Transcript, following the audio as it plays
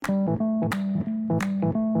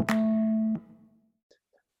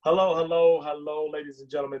Hello, hello, hello, ladies and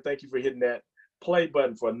gentlemen. Thank you for hitting that play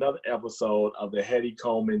button for another episode of the Hetty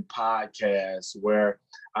Coleman podcast, where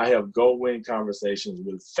I have go-win conversations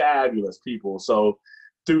with fabulous people. So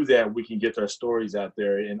through that, we can get their stories out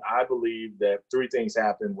there. And I believe that three things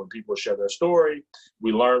happen when people share their story.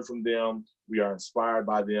 We learn from them, we are inspired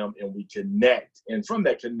by them, and we connect. And from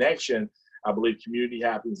that connection, I believe community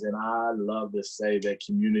happens. And I love to say that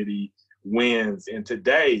community wins. And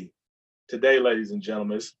today, ladies and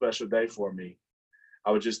gentlemen, it's a special day for me.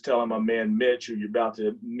 I was just telling my man Mitch, who you're about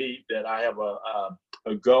to meet, that I have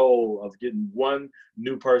a goal of getting one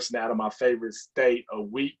new person out of my favorite state a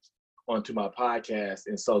week onto my podcast.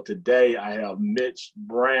 And so today I have Mitch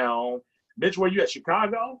Brown. Mitch, where you at?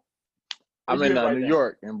 Chicago? Where I'm you in at right New now?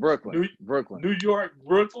 York, in Brooklyn. New Brooklyn. New York,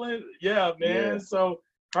 Brooklyn. Yeah, man. Yeah. So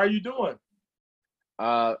how are you doing?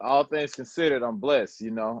 All things considered, I'm blessed.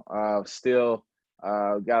 Still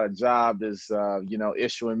got a job that's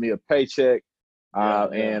issuing me a paycheck, Yeah,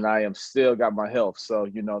 yeah, and I am still got my health. So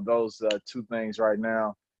those two things right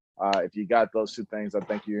now. If you got those two things, I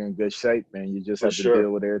think you're in good shape, and you just for have to deal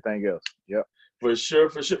sure. with everything else. Yep. For sure,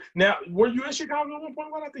 for sure. Now, were you in Chicago at one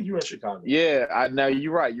point? Well, I think you were in Chicago. Yeah. Now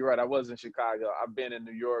you're right. You're right. I was in Chicago. I've been in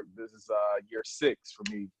New York. This is year 6 for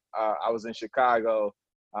me. I was in Chicago.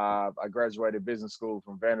 I graduated business school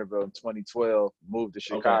from Vanderbilt in 2012, moved to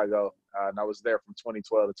Okay. Chicago, and I was there from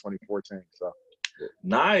 2012 to 2014. So, yeah.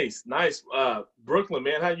 Nice, nice. Brooklyn,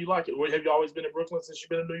 man, how you like it? Have you always been in Brooklyn since you've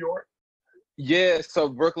been in New York? Yeah, so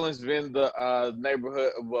Brooklyn's been the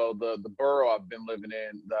neighborhood, well, the borough I've been living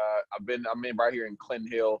in. I'm in right here in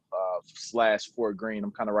Clinton Hill slash Fort Greene.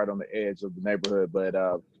 I'm kind of right on the edge of the neighborhood, but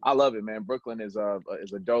I love it, man. Brooklyn is a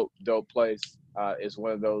dope place. It's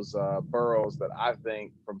one of those boroughs that I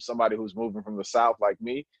think, from somebody who's moving from the South like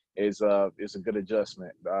me, is a good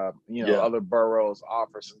adjustment. Yeah. Other boroughs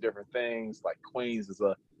offer some different things. Like Queens is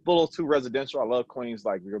a little too residential. I love Queens.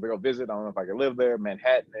 Like, we're gonna go visit. I don't know if I can live there.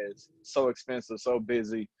 Manhattan is so expensive, so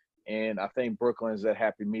busy, and I think Brooklyn is that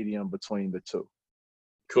happy medium between the two.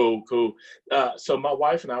 Cool, cool. So my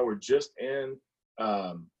wife and I were just in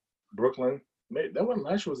Brooklyn. That wasn't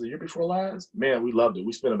last year, was the year before last. Man, we loved it.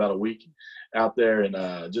 We spent about a week out there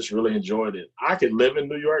and just really enjoyed it. I could live in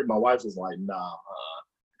New York. My wife was like, nah,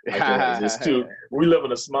 I can't. It's too. We live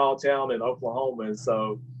in a small town in Oklahoma, and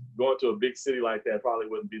so going to a big city like that probably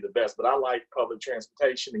wouldn't be the best. But I like public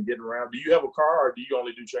transportation and getting around. Do you have a car, or do you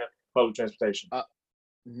only do public transportation? uh,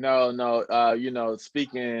 no, no.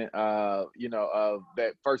 Speaking, of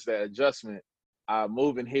that adjustment,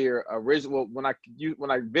 moving here original when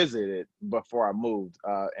I visited before I moved,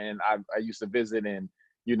 and I used to visit, and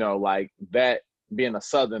like that, being a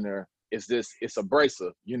Southerner, it's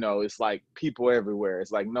abrasive. It's like people everywhere.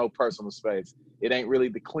 It's like no personal space. It ain't really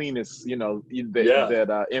the cleanest, Yeah,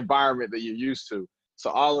 that environment that you're used to. So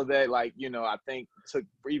all of that, like, I think took,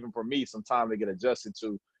 even for me, some time to get adjusted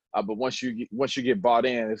to. But once you get bought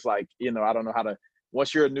in, it's like, I don't know how to.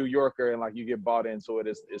 Once you're a New Yorker and like you get bought into it,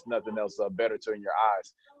 it's nothing else better to in your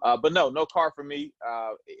eyes. But no car for me.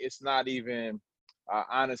 It's not even,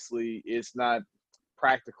 honestly, it's not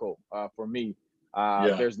practical for me.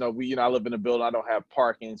 yeah. There's no, I live in a building. I don't have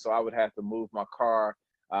parking, so I would have to move my car.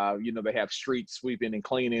 They have street sweeping and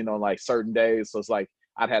cleaning on like certain days, so it's like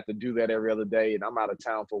I'd have to do that every other day, and I'm out of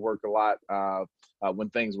town for work a lot when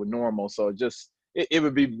things were normal. So it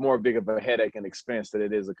would be more big of a headache and expense than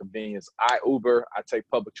it is a convenience. I Uber, I take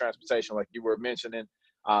public transportation, like you were mentioning.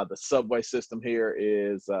 The subway system here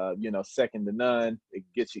is, second to none. It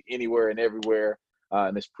gets you anywhere and everywhere,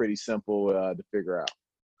 and it's pretty simple to figure out.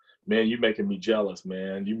 Man, you making me jealous,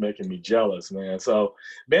 man. You making me jealous, man. So,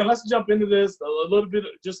 man, let's jump into this a little bit,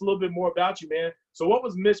 just a little bit more about you, man. So, what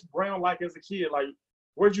was Mitch Brown like as a kid? Like,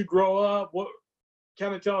 where'd you grow up? What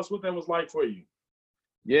kind of tell us what that was like for you?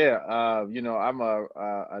 Yeah, I'm a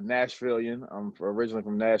Nashvilleian. I'm originally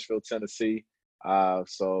from Nashville, Tennessee.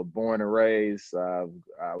 So born and raised.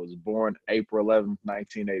 I was born April 11th,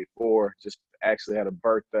 1984. Just actually had a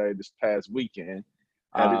birthday this past weekend.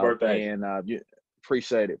 Happy birthday. And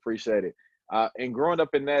appreciate it. And growing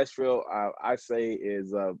up in Nashville, I say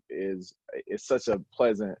is such a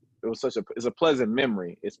pleasant. It's a pleasant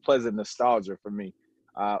memory. It's pleasant nostalgia for me.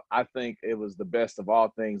 I think it was the best of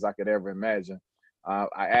all things I could ever imagine. I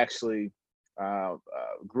actually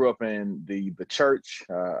grew up in the church.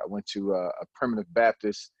 I went to a primitive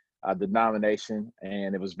Baptist denomination,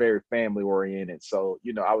 and it was very family oriented. So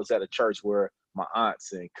I was at a church where my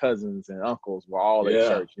aunts and cousins and uncles were all at Yeah,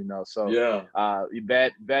 church. So yeah,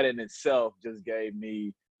 that in itself just gave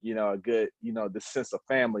me a good the sense of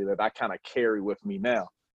family that I kind of carry with me now.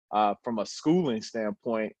 From a schooling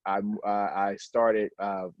standpoint, I started.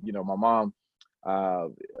 My mom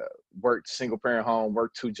worked single parent home,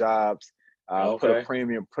 worked 2 jobs, put a Okay.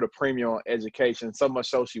 premium on education. So much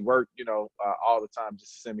so she worked, all the time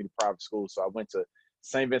just to send me to private school. So I went to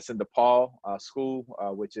St. Vincent de Paul School,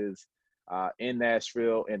 which is in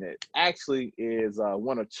Nashville, and it actually is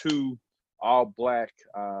one of 2 all-black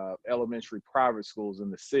elementary private schools in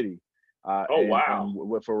the city, Oh, wow. and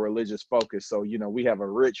with a religious focus. So we have a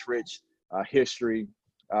rich history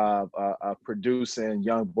of producing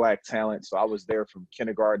young black talent. So I was there from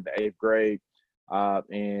kindergarten to 8th grade,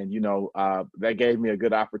 and that gave me a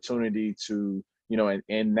good opportunity to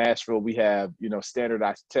in Nashville we have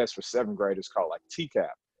standardized tests for 7th graders called like TCAP,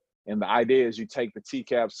 and the idea is you take the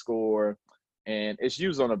TCAP score, and it's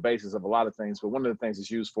used on the basis of a lot of things, but one of the things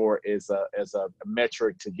it's used for is as a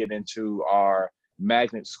metric to get into our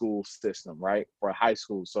magnet school system, right, for high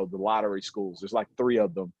school. So the lottery schools, there's like 3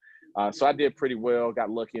 of them. So I did pretty well, got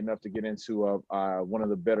lucky enough to get into one of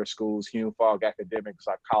the better schools, Hume Fogg Academics,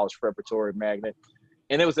 like college preparatory magnet.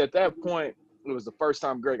 And it was at that point, it was the first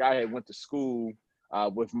time, Greg, I had went to school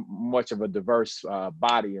with much of a diverse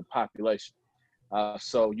body and population.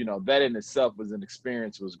 So that in itself was an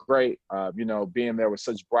experience. It was great. Being there with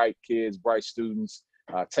such bright kids, bright students,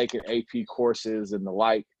 taking AP courses and the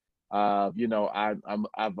like.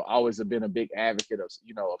 I've always been a big advocate of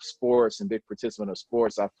sports and big participant of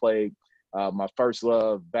sports. I played my first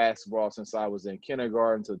love basketball since I was in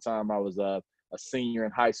kindergarten to the time I was a senior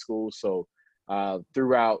in high school. So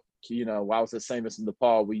throughout, while I was at St. Vincent de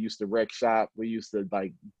Paul, we used to rec shop. We used to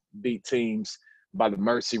like beat teams by the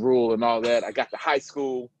mercy rule and all that. I got to high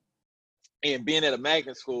school, and being at a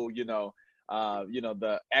magnet school,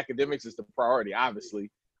 the academics is the priority,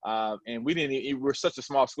 obviously. And we're such a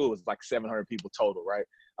small school. It was like 700 people total, right?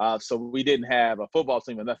 So we didn't have a football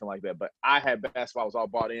team or nothing like that. But I had basketball, was all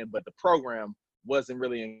bought in, but the program wasn't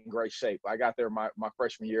really in great shape. I got there my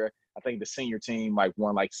freshman year. I think the senior team like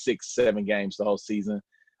won like 6-7 games the whole season.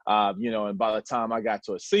 And by the time I got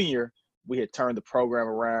to a senior, we had turned the program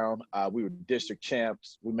around. We were district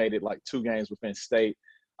champs. We made it like 2 games within state.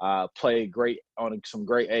 Played great on some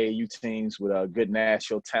great AAU teams with a good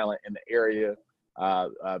Nashville talent in the area.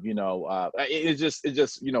 It just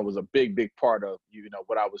was a big part of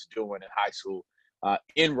what I was doing in high school.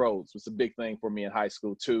 Inroads was a big thing for me in high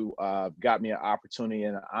school too. Got me an opportunity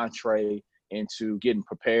and an entree into getting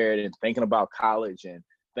prepared and thinking about college and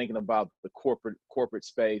thinking about the corporate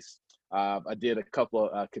space. I did a couple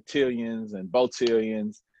of cotillions and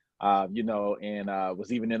botillions, and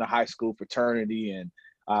was even in a high school fraternity. And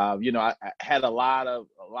I had a lot of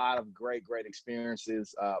great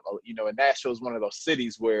experiences. And Nashville is one of those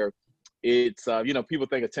cities where it's people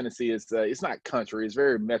think of Tennessee as it's not country, it's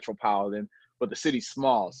very metropolitan, but the city's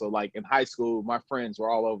small. So like in high school, my friends were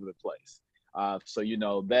all over the place. So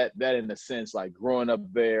that in a sense, like growing up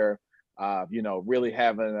there, really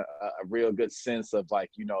having a real good sense of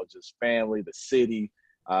like, just family, the city.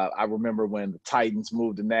 I remember when the Titans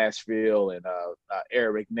moved to Nashville and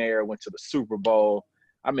Eric McNair went to the Super Bowl.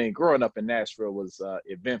 I mean, growing up in Nashville was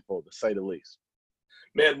eventful, to say the least.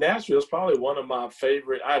 Man, Nashville is probably one of my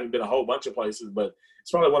favorite. I haven't been a whole bunch of places, but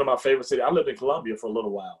it's probably one of my favorite cities. I lived in Columbia for a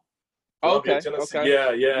little while. Columbia, Okay. Tennessee.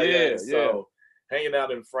 Okay. Yeah. Yeah. So hanging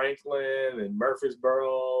out in Franklin and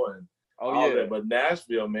Murfreesboro and Oh all yeah. that. But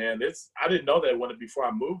Nashville, man, I didn't know that before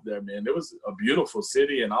I moved there, man. It was a beautiful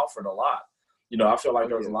city and offered a lot. I feel like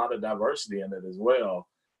there was a lot of diversity in it as well.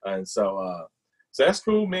 And so that's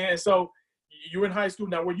cool, man. So you were in high school.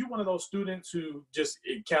 Now, were you one of those students who just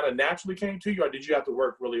it kind of naturally came to you, or did you have to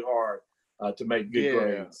work really hard to make good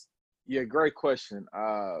grades? Yeah, great question.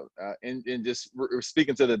 And just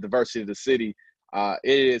speaking to the diversity of the city, it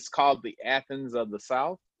is called the Athens of the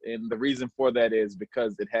South. And the reason for that is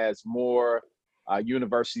because it has more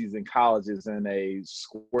universities and colleges in a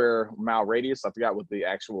square mile radius. I forgot what the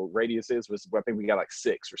actual radius is, but I think we got like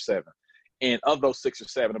 6 or 7. And of those 6 or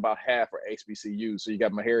 7, about half are HBCUs. So you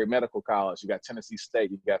got Meharry Medical College, you got Tennessee State,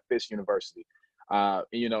 you got Fisk University, that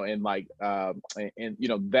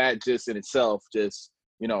just in itself,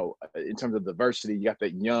 in terms of diversity, you got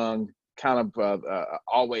that young kind of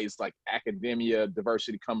always like academia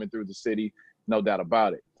diversity coming through the city, no doubt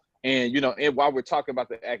about it. And, and while we're talking about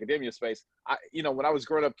the academia space, when I was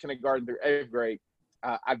growing up kindergarten through 8th grade,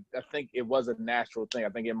 I think it was a natural thing. I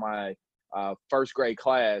think in my first grade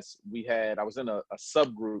class, I was in a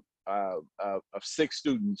subgroup of 6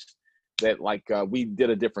 students that we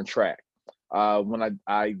did a different track. When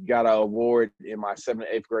I got an award in my 7th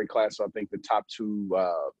and 8th grade class, so I think the top 2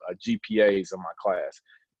 GPAs in my class.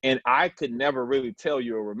 And I could never really tell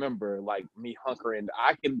you or remember like me hunkering.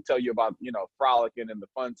 I can tell you about, frolicking and the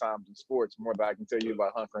fun times in sports more than I can tell you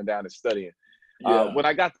about hunkering down and studying. Yeah. When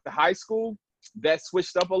I got to high school, that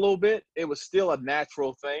switched up a little bit. It was still a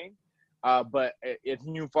natural thing. But at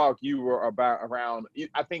Hume Falk, you were around,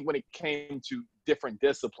 I think when it came to different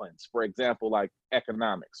disciplines, for example, like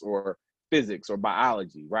economics or physics or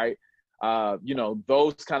biology, right?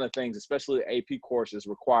 Those kind of things, especially AP courses,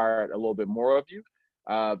 required a little bit more of you.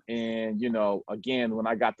 And, again, when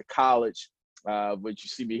I got to college, which you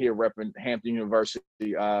see me here repping Hampton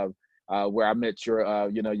University, where I met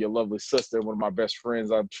your lovely sister, one of my best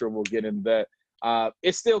friends. I'm sure we'll get into that.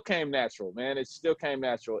 It still came natural, man. It still came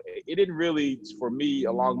natural. It didn't really, for me,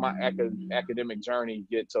 along my academic journey,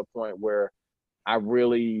 get to a point where I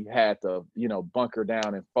really had to, bunker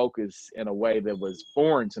down and focus in a way that was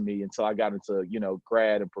foreign to me until I got into,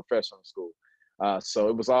 grad and professional school. So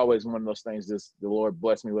it was always one of those things, just the Lord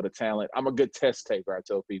blessed me with a talent. I'm a good test taker, I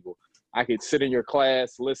tell people. I could sit in your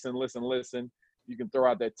class, listen. You can throw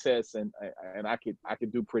out that test, and I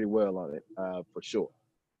could do pretty well on it, for sure.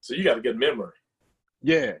 So you got a good memory.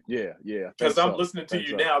 Yeah. Because I'm listening to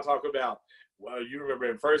you now talk about, well, you remember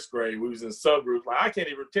in first grade, we was in subgroups. Like, I can't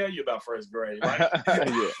even tell you about first grade. Like,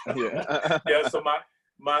 yeah. So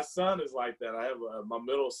my son is like that. I have my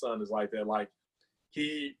middle son is like that. Like,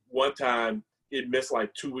 he, one time, he missed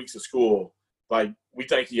like 2 weeks of school. Like, we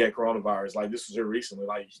think he had coronavirus. Like, this was here recently.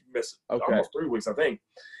 Like, he missed almost 3 weeks, I think.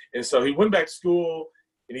 And so he went back to school,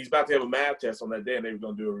 and he's about to have a math test on that day, and they were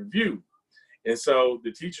going to do a review. And so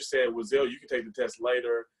the teacher said, well, Zell, you can take the test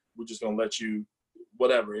later. We're just going to let you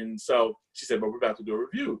whatever. And so she said, but we're about to do a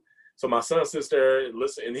review. So my son sits there and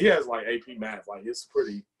listens, and he has like AP math. Like, it's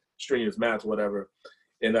pretty strenuous math or whatever.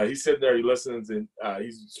 And he's sitting there, he listens, and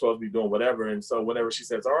he's supposed to be doing whatever. And so whenever she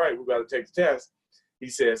says, all right, we're about to take the test, he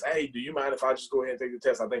says, hey, do you mind if I just go ahead and take the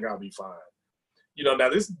test? I think I'll be fine. Now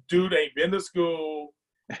this dude ain't been to school,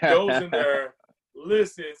 goes in there,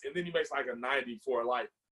 listens, and then he makes like a 90 for life,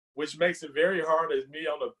 which makes it very hard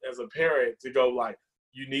as a parent to go like,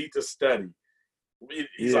 you need to study.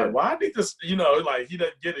 He's like, well, I need to, like, he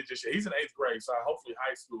doesn't get it just yet. He's in 8th grade, so hopefully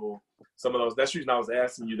high school, some of those, that's the reason I was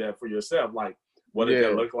asking you that for yourself. Like, what did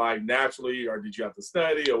that look like naturally, or did you have to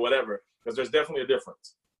study or whatever? Because there's definitely a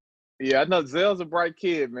difference. Yeah, I know Zell's a bright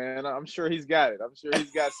kid, man. I'm sure he's got it. I'm sure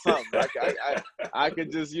he's got something. I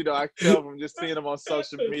could just, I tell from just seeing him on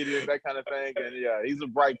social media and that kind of thing. And yeah, he's a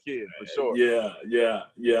bright kid for sure. Yeah.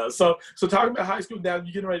 So talking about high school, now you're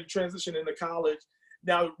getting ready to transition into college.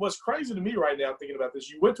 Now, what's crazy to me right now, thinking about this,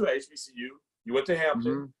 you went to HBCU, you went to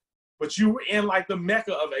Hampton, but you were in like the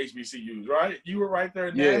mecca of HBCUs, right? You were right there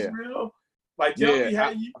in Nashville. Like, tell me how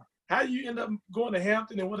you end up going to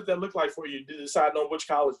Hampton, and what did that look like for you to decide on which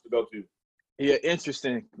college to go to? Yeah,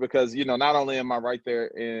 interesting, because not only am I right there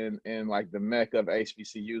in like the mecca of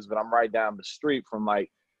HBCUs, but I'm right down the street from like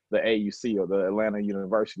the AUC, or the Atlanta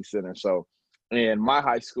University Center. So, and my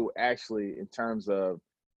high school actually, in terms of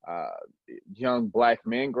young Black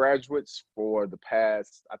men graduates, for the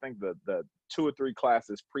past, I think the 2 or 3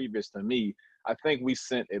 classes previous to me, I think we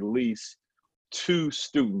sent at least 3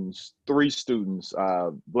 students,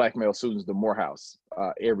 Black male students to Morehouse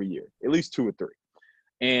every year, at least 2 or 3.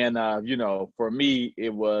 And, for me,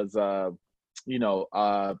 it was, and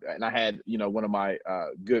I had, one of my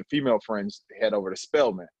good female friends head over to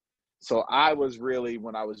Spelman. So I was really,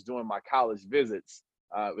 when I was doing my college visits,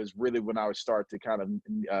 it was really when I would start to kind of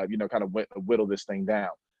whittle this thing down.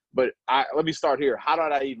 But let me start here. How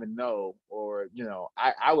did I even know? Or,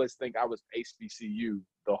 I always think I was HBCU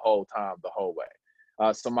the whole time, the whole way.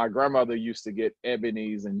 So my grandmother used to get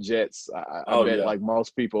Ebony's and Jets. I bet like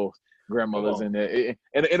most people's grandmothers. And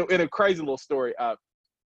in a crazy little story,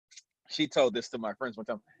 she told this to my friends one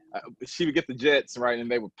time. She would get the Jets, right,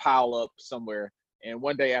 and they would pile up somewhere. And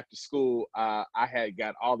one day after school, I had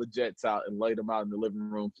got all the Jets out and laid them out in the living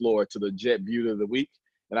room floor to the Jet Beauty of the Week.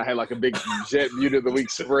 And I had like a big Jet Beauty of the Week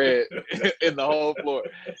spread in the whole floor,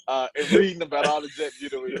 and reading about all the Jet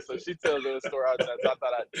Beauty of the Week. So she tells her story all the time, so I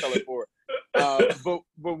thought I'd tell it for her.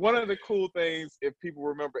 But one of the cool things, if people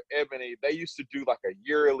remember Ebony, they used to do like a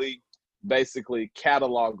yearly, basically,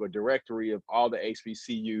 catalog or directory of all the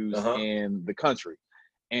HBCUs in the country.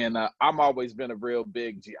 And I'm always been a real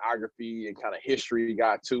big geography and kind of history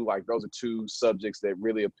guy too. Like, those are 2 subjects that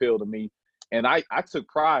really appeal to me. And I took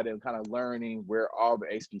pride in kind of learning where all the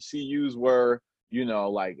HBCUs were,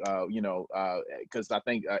 because I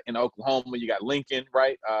think in Oklahoma, you got Lincoln,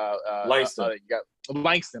 right? Langston. You got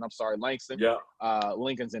Langston. I'm sorry, Langston. Yeah.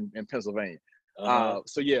 Lincoln's in Pennsylvania.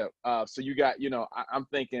 So you got, I'm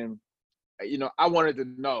thinking, I wanted to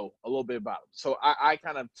know a little bit about them. So I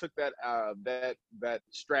kind of took that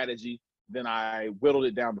strategy, then I whittled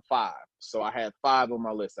it down to 5. So I had 5 on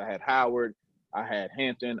my list. I had Howard, I had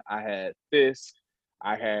Hampton, I had Fisk,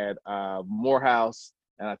 I had Morehouse,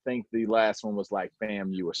 and I think the last one was like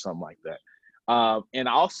FAMU or something like that. And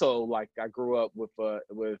also, like, I grew up with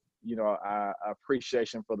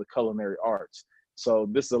appreciation for the culinary arts. So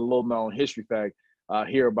this is a little known history fact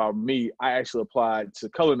here about me. I actually applied to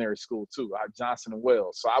culinary school too, Johnson and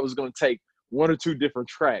Wales. So I was going to take one or two different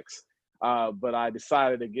tracks, but I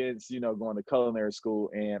decided against, going to culinary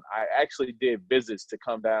school. And I actually did visits to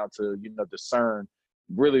come down to, discern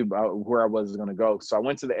really about where I was going to go. So I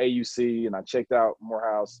went to the AUC and I checked out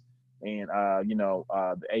Morehouse and,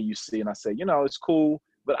 the AUC, and I said, it's cool.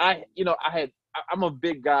 But I'm a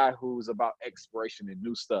big guy who's about exploration and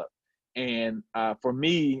new stuff. And for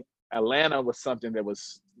me, Atlanta was something that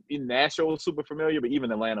was, in Nashville was super familiar, but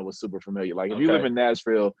even Atlanta was super familiar. Like if you live in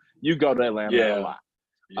Nashville, you go to Atlanta a lot.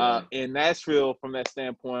 Yeah. In Nashville, from that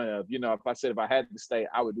standpoint of, if I had to stay,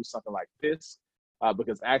 I would do something like this,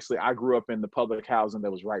 because actually I grew up in the public housing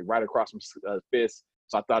that was right across from Fisk.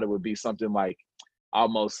 So I thought it would be something like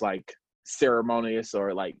almost like ceremonious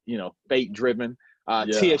or like, fate driven.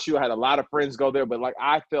 TSU, I had a lot of friends go there, but like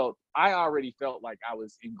I already felt like I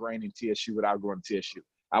was ingrained in TSU without going to TSU.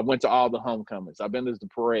 I went to all the homecomings. I've been to the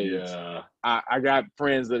parades. Yeah. I got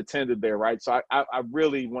friends that attended there, right? So I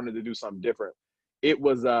really wanted to do something different. It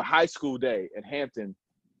was a high school day at Hampton,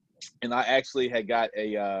 and I actually had got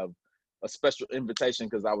a special invitation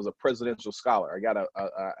because I was a presidential scholar. I got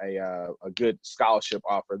a good scholarship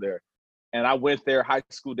offer there, and I went there. High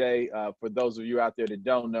school day, for those of you out there that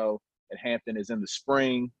don't know, at Hampton is in the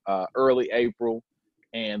spring, early April,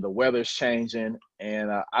 and the weather's changing.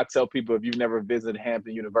 And I tell people, if you've never visited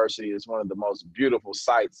Hampton University, it's one of the most beautiful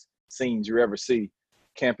scenes you ever see.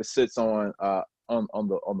 Campus sits on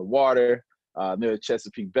the water near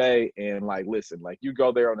Chesapeake Bay, and like, listen, like you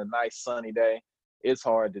go there on a nice sunny day, it's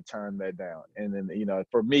hard to turn that down. And then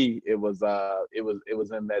for me, it was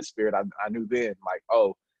in that spirit. I knew then,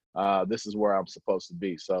 like, this is where I'm supposed to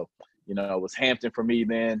be. So it was Hampton for me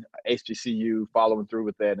then, HBCU, following through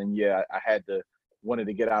with that. And yeah, I wanted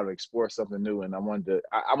to get out and explore something new. And I'm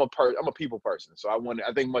a people person. So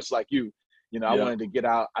I think much like you, I wanted to get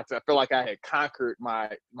out. I feel like I had conquered my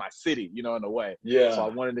city, in a way. Yeah. So I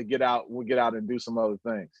wanted to get out and do some other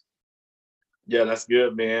things. Yeah, that's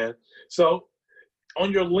good, man. So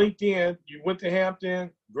on your LinkedIn, you went to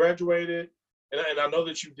Hampton, graduated, and I know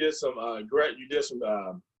that you did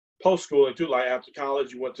some post schooling too. Like after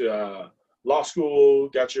college, you went to law school.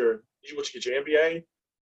 Did you get your MBA?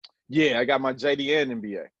 Yeah, I got my JD and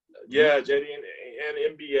MBA. Yeah, JD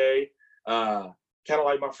and MBA. Kind of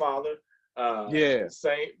like my father. Yeah.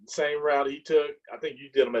 Same route he took. I think you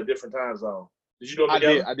did them at different time zones. Did you do them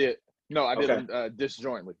together? I did. No, I did them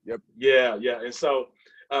disjointly. Yep. Yeah. And so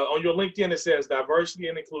on your LinkedIn, it says diversity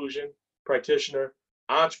and inclusion practitioner,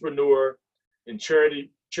 entrepreneur, and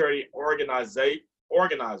charity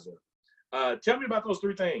organizer. Tell me about those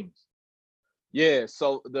three things. Yeah.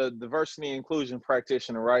 So the diversity and inclusion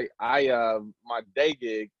practitioner, right? My day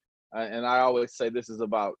gig, and I always say this is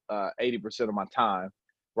about 80% of my time,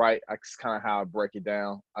 right? That's kind of how I break it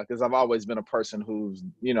down, because I've always been a person who's,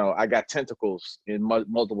 I got tentacles in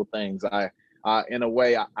multiple things. In a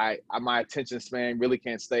way, my attention span really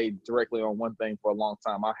can't stay directly on one thing for a long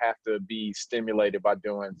time. I have to be stimulated by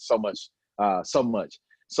doing so much.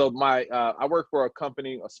 So I work for a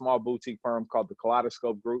company, a small boutique firm called the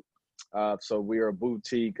Kaleidoscope Group. So we are a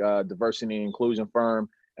boutique diversity and inclusion firm,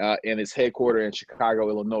 and it's headquartered in Chicago,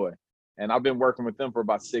 Illinois. And I've been working with them for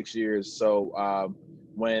about 6 years. So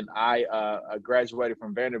when I graduated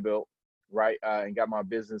from Vanderbilt, right, and got my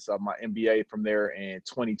my MBA from there in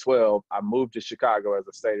 2012, I moved to Chicago, as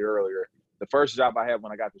I stated earlier. The first job I had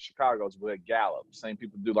when I got to Chicago was with Gallup. Same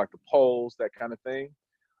people do like the polls, that kind of thing.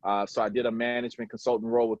 So I did a management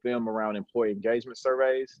consultant role with them around employee engagement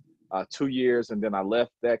surveys, 2 years, and then I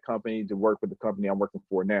left that company to work with the company I'm working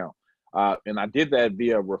for now. And I did that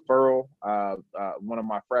via referral. One of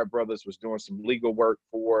my frat brothers was doing some legal work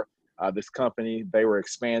for this company. They were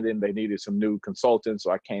expanding. They needed some new consultants,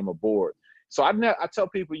 so I came aboard. So I tell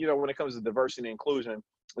people, when it comes to diversity and inclusion,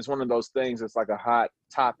 it's one of those things that's like a hot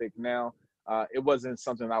topic now. It wasn't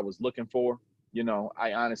something I was looking for.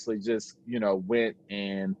 I honestly just, went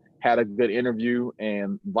and had a good interview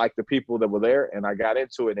and liked the people that were there, and I got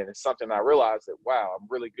into it. And it's something I realized that, wow, I'm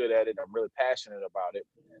really good at it. I'm really passionate about it.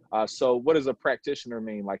 So what does a practitioner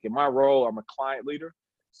mean? Like in my role, I'm a client leader.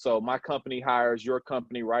 So my company hires your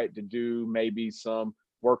company, right, to do maybe some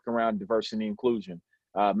work around diversity and inclusion.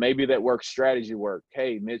 Maybe that work strategy work.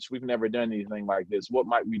 Hey, Mitch, we've never done anything like this. What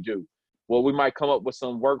might we do? Well, we might come up with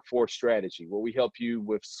some workforce strategy where we help you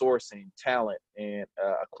with sourcing talent and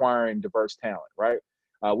acquiring diverse talent, right?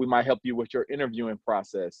 We might help you with your interviewing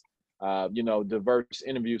process, diverse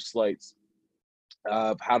interview slates.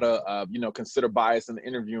 how to consider bias in the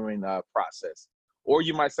interviewing process. Or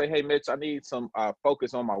you might say, hey Mitch, I need some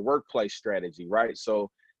focus on my workplace strategy, right? So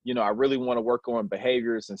I really want to work on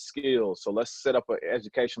behaviors and skills, so let's set up an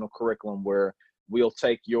educational curriculum where we'll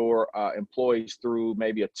take your employees through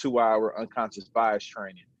maybe a 2-hour unconscious bias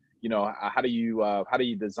training. How do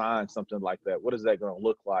you design something like that? What is that going to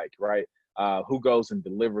look like, right? Who goes and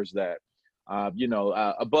delivers that?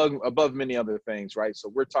 Above many other things, right? So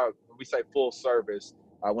when we say full service,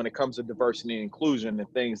 when it comes to diversity and inclusion and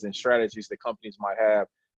things and strategies that companies might have,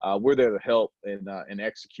 we're there to help and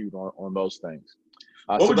execute on those things.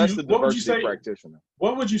 So that's the diversity practitioner.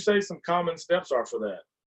 What would you say some common steps are for that?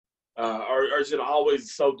 Or is it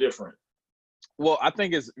always so different? Well, I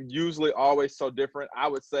think it's usually always so different. I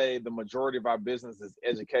would say the majority of our business is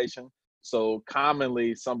education. So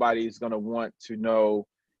commonly somebody's going to want to know,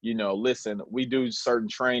 listen, we do certain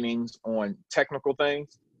trainings on technical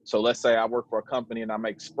things. So let's say I work for a company and I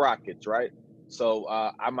make sprockets, right? So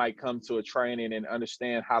I might come to a training and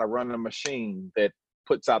understand how to run a machine that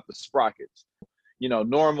puts out the sprockets.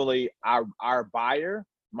 Normally our buyer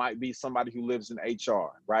might be somebody who lives in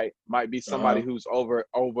HR, right? Might be somebody who's over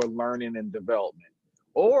learning and development.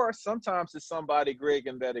 Or sometimes it's somebody, Greg,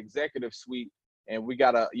 in that executive suite, and we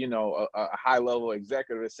got a high level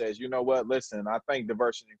executive that says, you know what, listen, I think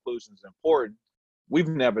diversity and inclusion is important. We've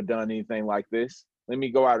never done anything like this. Let me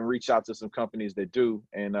go out and reach out to some companies that do,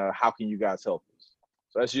 and how can you guys help us?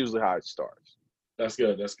 So that's usually how it starts. That's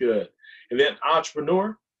good. That's good. And then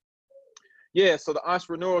entrepreneur. Yeah, so the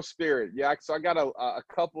entrepreneurial spirit. Yeah, so I got a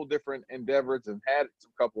couple different endeavors and had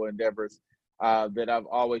some couple endeavors that I've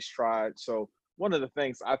always tried. So one of the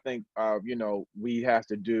things I think we have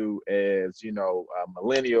to do as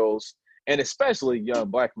millennials, and especially young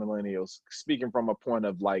Black millennials, speaking from a point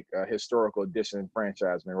of like historical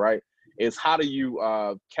disenfranchisement, right, is how do you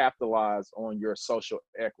capitalize on your social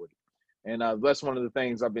equity? And that's one of the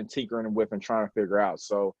things I've been tinkering with and trying to figure out.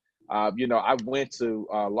 So I went to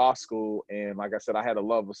law school, and like I said, I had a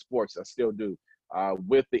love of sports. I still do,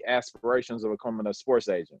 with the aspirations of becoming a sports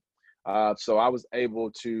agent. So I was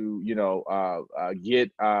able to,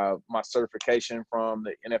 get my certification from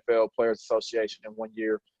the NFL Players Association in 1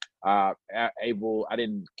 year. I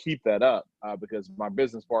didn't keep that up because my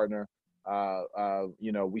business partner,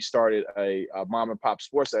 we started a mom and pop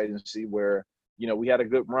sports agency where, we had a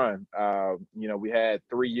good run. We had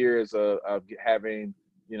 3 years of having,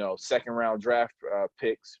 second round draft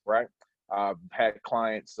picks, right? Had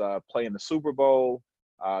clients play in the Super Bowl,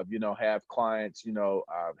 have clients,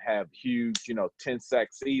 have huge, 10-sack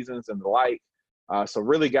seasons and the like. So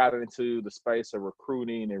really got into the space of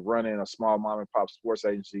recruiting and running a small mom and pop sports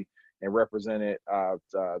agency and represented,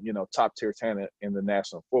 top tier talent in the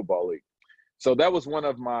National Football League. So that was one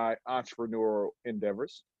of my entrepreneurial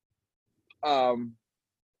endeavors.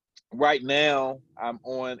 Right now, I'm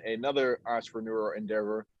on another entrepreneurial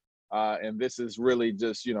endeavor, and this is really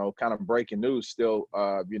just, kind of breaking news still,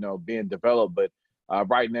 being developed. But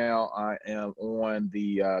right now, I am on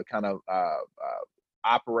the kind of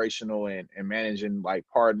operational and managing like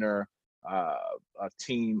partner a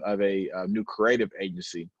team of a new creative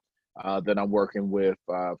agency that I'm working with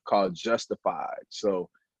called Justified. So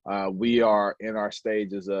we are in our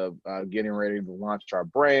stages of getting ready to launch our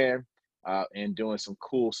brand. And doing some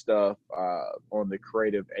cool stuff on the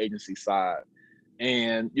creative agency side.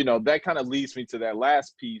 And, that kind of leads me to that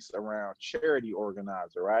last piece around charity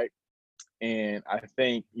organizer, right? And I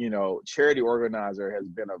think, charity organizer has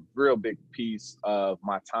been a real big piece of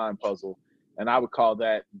my time puzzle. And I would call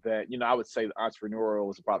that, I would say the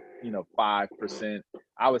entrepreneurial is about, 5%.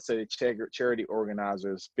 I would say the charity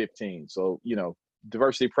organizer is 15. So,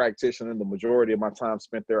 diversity practitioner, the majority of my time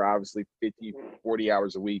spent there, obviously 50, 40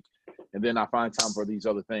 hours a week. And then I find time for these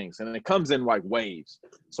other things. And it comes in like waves.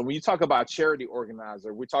 So when you talk about charity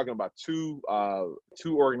organizer, we're talking about two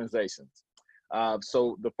organizations.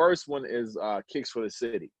 So the first one is Kicks for the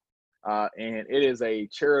City. And it is a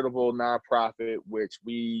charitable nonprofit, which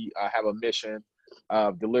we have a mission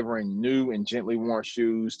of delivering new and gently worn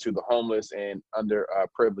shoes to the homeless and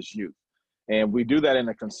underprivileged youth. And we do that in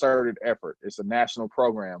a concerted effort. It's a national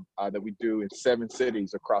program that we do in 7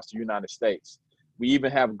 cities across the United States. We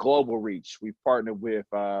even have global reach. We've partnered with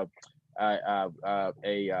a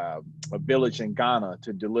village in Ghana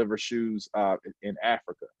to deliver shoes in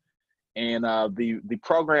Africa. And the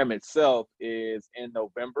program itself is in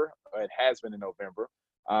November. It has been in November.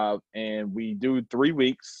 And we do 3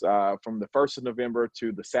 weeks from the 1st of November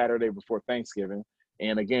to the Saturday before Thanksgiving.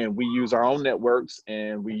 And again, we use our own networks,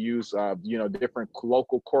 and we use, different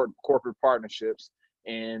local corporate partnerships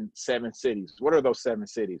in 7 cities. What are those 7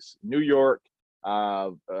 cities? New York,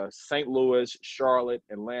 St. Louis, Charlotte,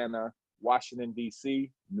 Atlanta, Washington D.C.,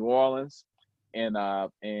 New Orleans, and I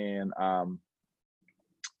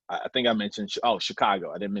think I mentioned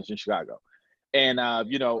Chicago. I didn't mention Chicago. And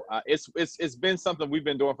it's been something we've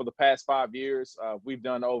been doing for the past 5 years. We've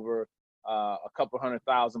done over a couple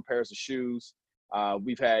 100,000 pairs of shoes.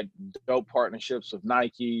 We've had dope partnerships with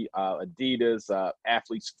Nike, Adidas,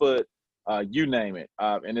 Athlete's Foot, you name it.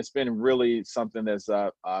 And it's been really something that's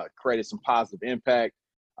created some positive impact.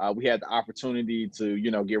 We had the opportunity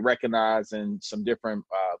to, get recognized in some different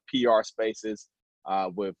PR spaces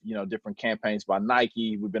with, different campaigns by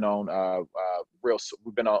Nike. We've been on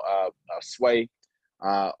Sway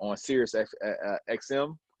on Sirius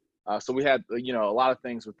XM. So we had, a lot of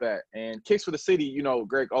things with that. And Kicks for the City,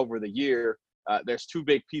 Greg, over the year, there's two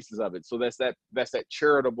big pieces of it. So that's that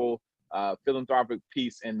charitable philanthropic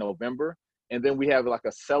piece in November. And then we have like a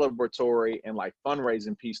celebratory and like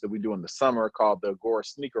fundraising piece that we do in the summer called the Agora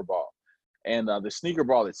Sneaker Ball. And the Sneaker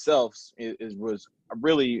Ball itself was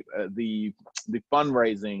really the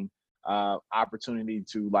fundraising opportunity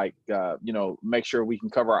to make sure we can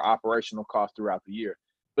cover our operational costs throughout the year.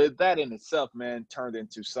 But that in itself, man, turned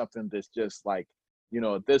into something that's just like,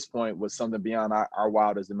 at this point was something beyond our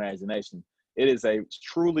wildest imagination. It is a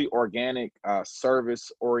truly organic,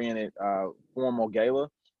 service-oriented formal gala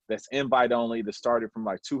that's invite only, that started from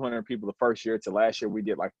like 200 people the first year to last year we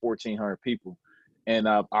did like 1,400 people. And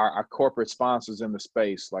our corporate sponsors in the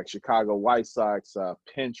space, like Chicago White Sox,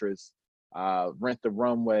 Pinterest, Rent the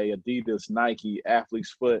Runway, Adidas, Nike,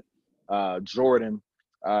 Athlete's Foot, Jordan,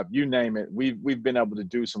 you name it. We've been able to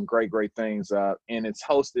do some great things, and it's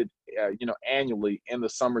hosted, annually in the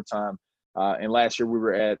summertime. And last year we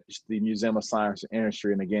were at the Museum of Science and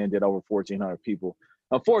Industry, and again did over 1,400 people.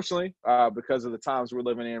 Unfortunately, because of the times we're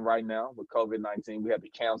living in right now with COVID-19, we had to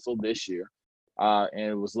cancel this year.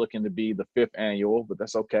 And it was looking to be the 5th annual, but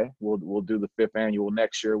that's okay. We'll do the 5th annual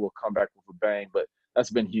next year. We'll come back with a bang, but that's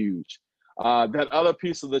been huge. That other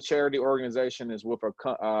piece of the charity organization is with a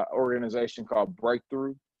organization called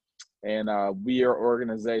Breakthrough. And we are an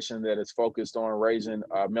organization that is focused on raising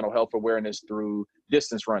mental health awareness through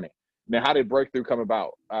distance running. Now, how did Breakthrough come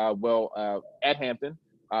about? At Hampton,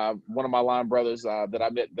 one of my line brothers that I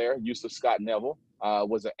met there, Yusuf Scott Neville,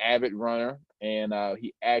 was an avid runner. And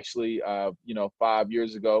he actually, 5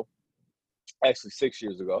 years ago, actually 6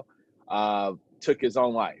 years ago, took his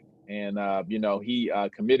own life. And, he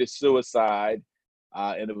committed suicide.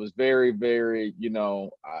 And it was very, very, that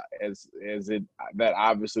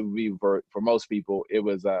obviously would be for most people, it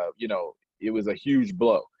was, it was a huge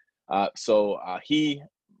blow. So he,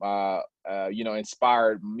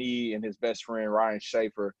 inspired me and his best friend, Ryan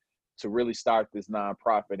Schaefer, to really start this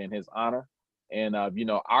nonprofit in his honor. And,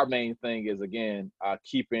 our main thing is, again,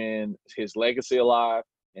 keeping his legacy alive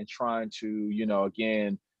and trying to,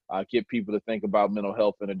 get people to think about mental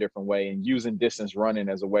health in a different way, and using distance running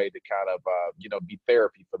as a way to kind of, be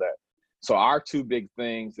therapy for that. So our two big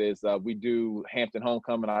things is we do Hampton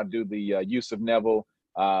Homecoming. I do the Yusuf Neville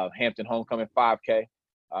Hampton Homecoming 5K.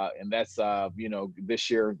 And that's, this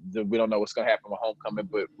year, we don't know what's going to happen with Homecoming,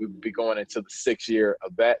 but we'll be going into the 6th year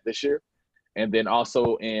of that this year. And then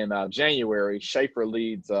also in January, Schaefer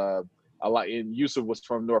leads a lot. And Yusuf was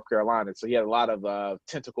from North Carolina, so he had a lot of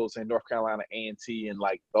tentacles in North Carolina A&T and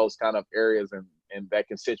like those kind of areas and that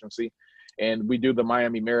constituency. And we do the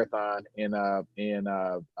Miami Marathon in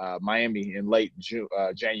Miami in late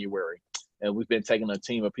January, and we've been taking a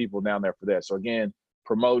team of people down there for that. So again,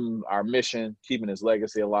 promoting our mission, keeping his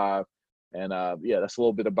legacy alive, and that's a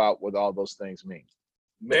little bit about what all those things mean.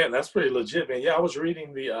 Man, that's pretty legit, man. Yeah, I was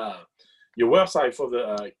reading the your website for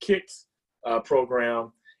the Kicks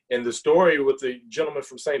program, and the story with the gentleman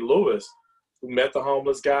from St. Louis who met the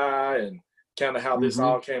homeless guy and kind of how this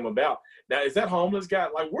all came about. Now, is that homeless guy,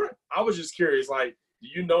 like, where? I was just curious, like, do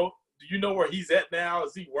you know where he's at now?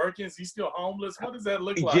 Is he working? Is he still homeless? What does that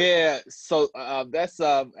look like? Yeah, so that's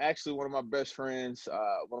actually one of my best friends,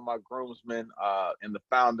 one of my groomsmen, and the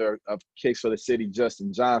founder of Kicks for the City,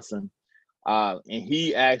 Justin Johnson. And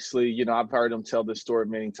he actually, I've heard him tell this story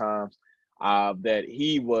many times, that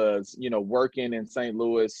he was, working in St.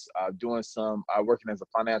 Louis, doing some working as a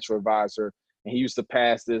financial advisor, and he used to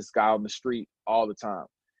pass this guy on the street all the time.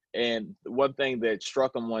 And one thing that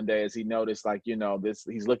struck him one day is he noticed, like,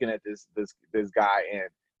 he's looking at this guy, and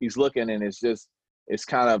he's looking, and it's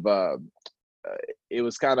kind of it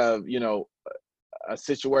was kind of, a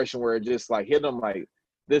situation where it just like hit him, like,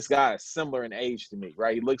 this guy is similar in age to me,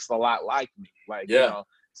 right? He looks a lot like me, like,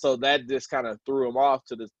 so that just kind of threw him off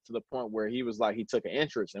to the point where he was like, he took an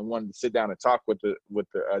interest and wanted to sit down and talk with the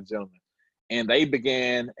gentleman. and they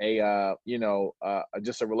began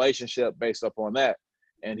just a relationship based upon that.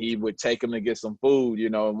 And he would take him to get some food,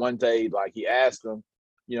 and one day, like, he asked him,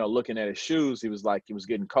 looking at his shoes, he was like, he was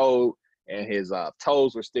getting cold and his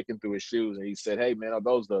toes were sticking through his shoes. And he said, "Hey man, are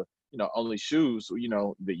those the, only shoes,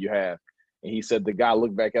 that you have?" And he said, the guy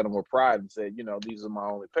looked back at him with pride and said, "These are my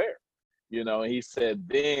only pair." And he said,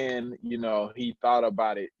 then, he thought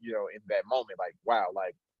about it, in that moment, like, wow,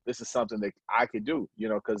 like, this is something that I could do,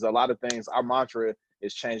 because a lot of things, our mantra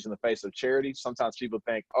is changing the face of charity. Sometimes people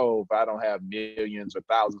think, oh, if I don't have millions or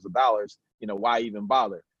thousands of dollars, why even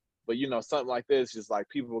bother? But, something like this is like,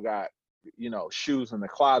 people got, shoes in the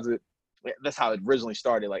closet. That's how it originally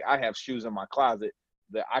started. Like, I have shoes in my closet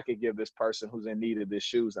that I could give this person who's in need of these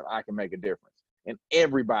shoes, and I can make a difference. And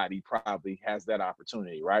everybody probably has that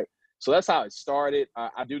opportunity, right? So that's how it started.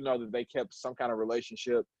 I do know that they kept some kind of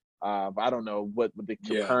relationship. I don't know what the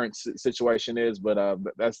current situation is, but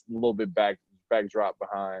that's a little bit backdrop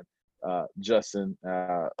behind Justin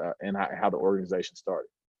and how the organization started.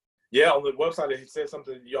 Yeah, on the website it said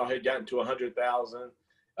something, y'all had gotten to 100,000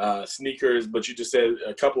 sneakers, but you just said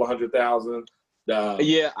a couple of 100,000.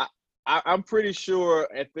 Yeah, I'm pretty sure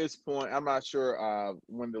at this point, I'm not sure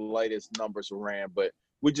when the latest numbers were ran, but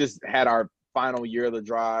we just had our final year of the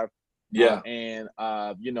drive. Yeah.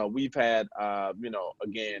 We've had,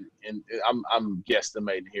 again, and I'm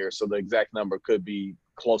guesstimating here, so the exact number could be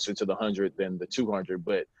closer to the 100 than the 200,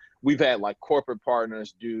 but we've had like corporate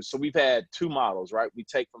partners do. So we've had two models, right? We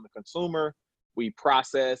take from the consumer, we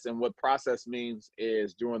process, and what process means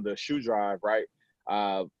is during the shoe drive, right?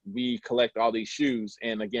 We collect all these shoes,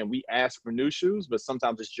 and again, we ask for new shoes, but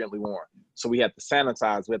sometimes it's gently worn. So we have to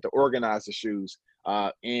sanitize, we have to organize the shoes,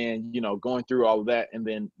 and going through all of that, and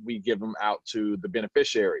then we give them out to the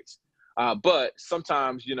beneficiaries. But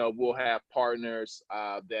sometimes, we'll have partners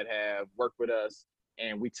that have worked with us,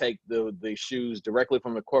 and we take the shoes directly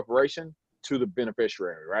from the corporation to the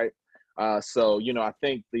beneficiary, right? So I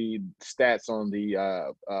think the stats on the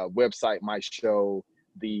website might show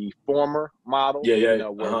the former model,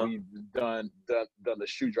 where we've done the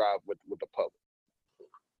shoe drive with the public.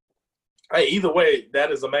 Hey, either way,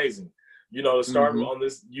 that is amazing. To start on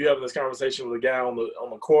this, you having this conversation with a guy on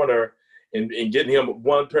the corner and getting him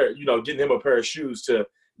one pair, getting him a pair of shoes, to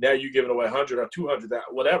now you giving away 100 or 200,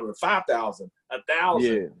 whatever, 5,000,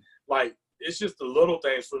 1,000. Yeah. Like, it's just the little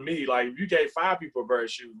things for me. Like, if you gave 5 people a pair of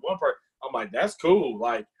shoes, one person, I'm like, that's cool.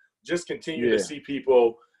 Like, just continue to see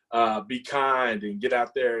people be kind and get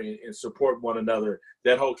out there and support one another.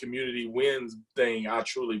 That whole community wins thing, I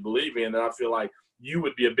truly believe in, and I feel like you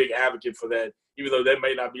would be a big advocate for that, even though that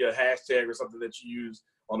may not be a hashtag or something that you use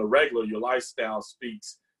on a regular. Your lifestyle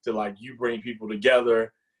speaks to, like, you bring people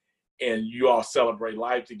together and you all celebrate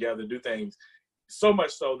life together, do things. So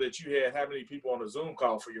much so that you had how many people on a Zoom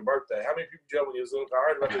call for your birthday? How many people did you have on your Zoom call? I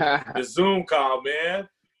heard about the Zoom call, man.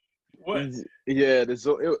 What? Yeah,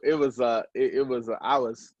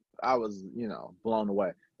 I was blown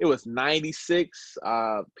away. It was 96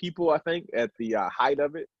 people, I think, at the height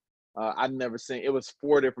of it. I've never seen. It was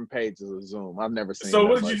 4 different pages of Zoom. I've never seen. So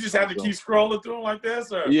what, did you just have to keep scrolling through them like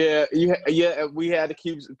this, or? Yeah. We had to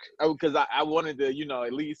keep, because I wanted to,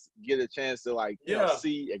 at least get a chance to, like,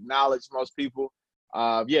 acknowledge most people.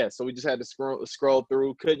 So we just had to scroll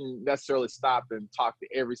through. Couldn't necessarily stop and talk to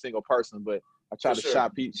every single person, but I tried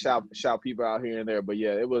to shout people out here and there. But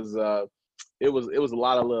yeah, it was a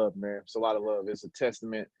lot of love, man. It's a lot of love. It's a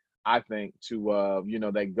testament, I think, to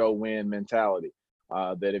that go win mentality.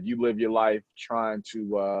 That if you live your life trying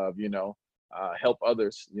to help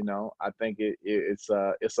others, I think it's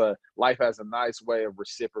a life has a nice way of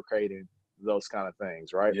reciprocating those kind of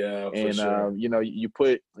things, right? Yeah, and sure.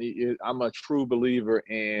 I'm a true believer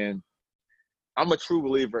in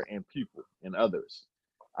people and others.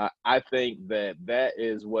 I think that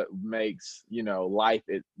is what makes life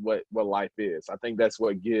what life is. I think that's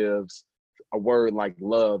what gives a word like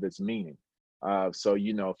love its meaning. So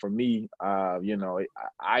for me, I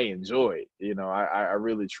enjoy it. I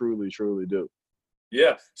really, truly, truly do.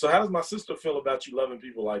 Yeah. So how does my sister feel about you loving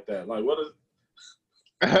people like that? Like, what is?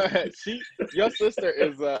 Your sister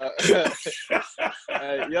is your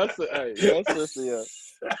sister. Yeah.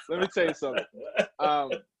 Let me tell you something.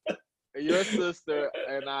 Your sister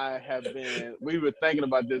and I we were thinking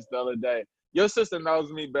about this the other day. Your sister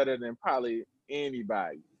knows me better than probably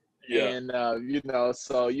anybody. Yeah. And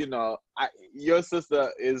your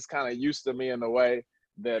sister is kind of used to me in a way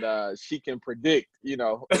that she can predict,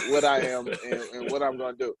 what I am and what I'm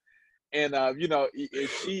going to do. And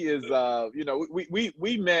she is,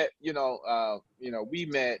 we met,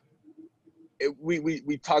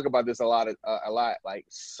 we talk about this a lot, like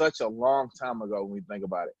such a long time ago when we think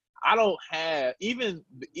about it. I don't have even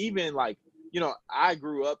like, I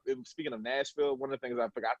grew up, speaking of Nashville, one of the things I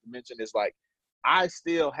forgot to mention is like, I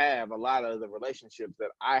still have a lot of the relationships that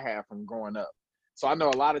I have from growing up. So I know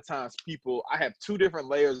a lot of times I have two different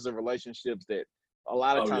layers of relationships that a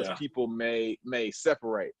lot of Oh times yeah. people may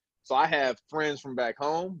separate. So I have friends from back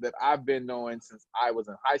home that I've been knowing since I was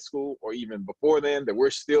in high school or even before then that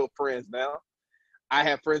we're still friends now. I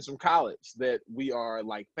have friends from college that we are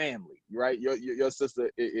like family, right? Your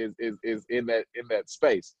sister is in that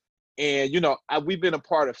space, and we've been a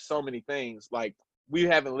part of so many things. Like, we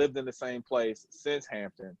haven't lived in the same place since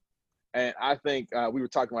Hampton, and I think we were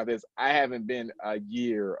talking about this. I haven't been a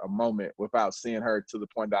moment without seeing her, to the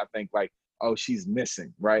point that I think like, oh, she's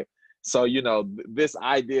missing, right? So this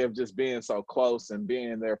idea of just being so close and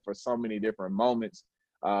being there for so many different moments,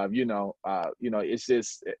 it's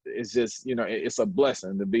a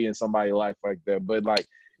blessing to be in somebody's life like that. But like,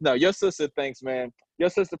 no, your sister thinks, man. Your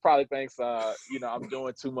sister probably thinks, I'm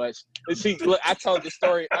doing too much. And look, I told the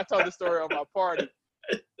story on my party.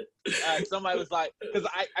 Somebody was like, because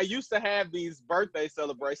I used to have these birthday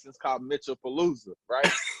celebrations called Mitchell Palooza,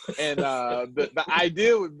 right? And the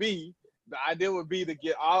idea would be to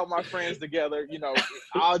get all my friends together,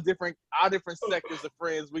 all different sectors of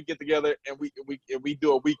friends. We get together and we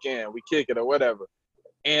do a weekend, we kick it or whatever.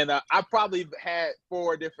 And I probably had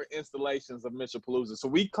 4 different installations of Mitchell Palooza. So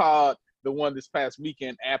we called the one this past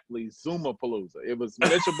weekend aptly Zuma Palooza. It was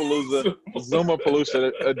Mitchell Palooza, Zuma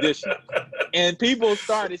Palooza edition. And people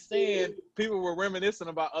were reminiscing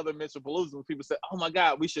about other Mitchell Paloozas. People said, oh my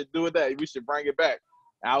God, we should do it. We should bring it back.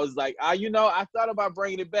 I was like, I thought about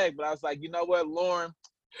bringing it back, but I was like, you know what, Lauren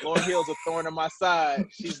Hill's a thorn in my side.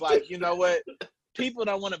 She's like, you know what, people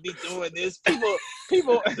don't want to be doing this. People,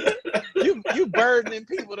 you burdening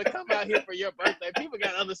people to come out here for your birthday. People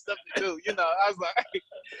got other stuff to do. I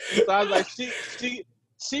was like,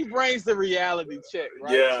 she brings the reality check,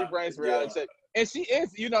 right? Yeah, she brings the reality check, and she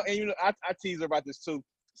is, I tease her about this too,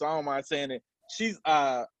 so I don't mind saying it. She's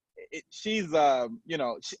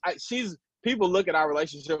people look at our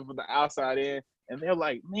relationship from the outside in, and they're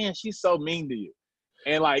like, man, she's so mean to you.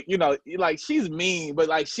 And like, like she's mean, but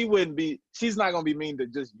like she's not gonna be mean to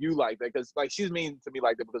just you like that, because like she's mean to me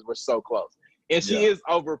like that because we're so close. And she is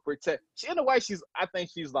overprotective. In a way, I think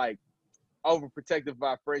she's like overprotective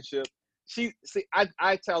by friendship.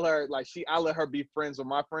 I tell her like I let her be friends with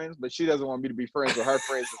my friends, but she doesn't want me to be friends with her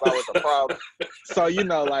friends. It's always a problem. So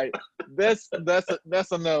like that's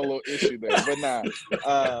another little issue there. But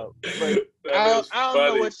but I don't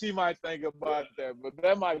know what she might think about that, but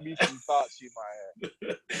that might be some thoughts she might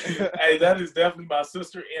have. Hey, that is definitely my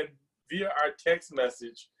sister. And via our text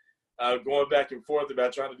message, going back and forth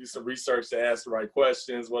about trying to do some research to ask the right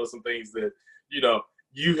questions. What are some things that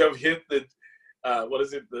you have hit the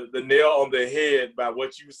the nail on the head by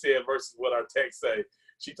what you said versus what our text say.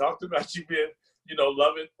 She talked about you being,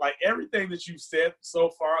 loving, like everything that you've said so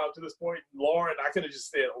far up to this point. Lauren, I could have just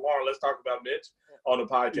said, Lauren, let's talk about Mitch on the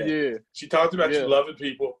podcast. Yeah. She talked about you loving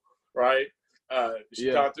people, right?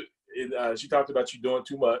 She talked about you doing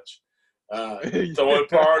too much, throwing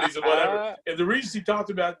parties or whatever. And the reason she talked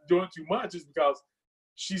about doing too much is because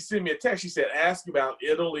she sent me a text. She said, ask about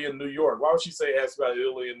Italy and New York. Why would she say ask about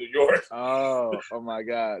Italy and New York? Oh my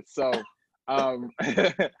God. So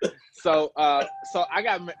so I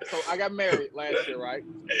got married last year, right?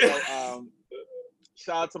 So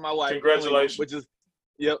shout out to my wife. Congratulations. Which is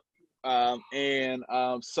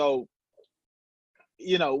so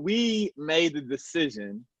we made the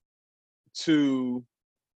decision to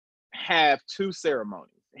have 2 ceremonies.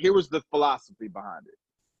 Here was the philosophy behind it.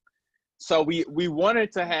 So we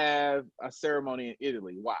wanted to have a ceremony in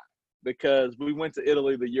Italy. Why? Because we went to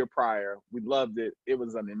Italy the year prior. We loved it. It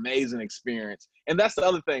was an amazing experience. And that's the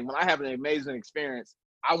other thing. When I have an amazing experience,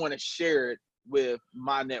 I want to share it with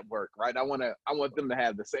my network, right? I want them to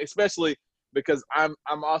have the same, especially because I'm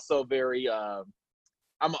also very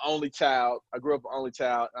I'm an only child. I grew up an only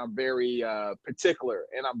child. I'm very particular,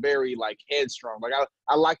 and I'm very like headstrong. Like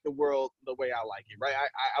I like the world the way I like it, right?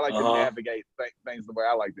 I like to navigate things the way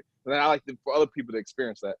I like it, and I like for other people to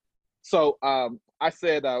experience that. So I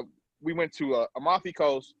said we went to Amalfi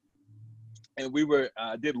Coast, and we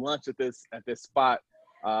did lunch at this spot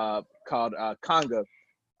called Conga,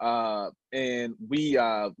 and we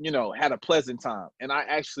had a pleasant time. And I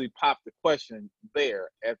actually popped the question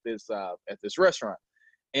there at this restaurant.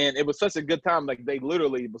 And it was such a good time. Like they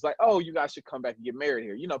literally was like, "Oh, you guys should come back and get married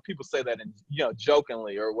here." People say that in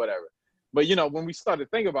jokingly or whatever. But when we started to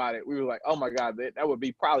think about it, we were like, "Oh my God, that would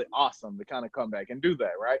be probably awesome to kind of come back and do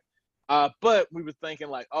that, right?" But we were thinking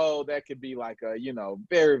like, "Oh, that could be like a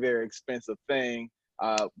very very expensive thing."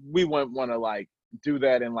 We wouldn't want to like do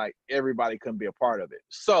that and like everybody couldn't be a part of it.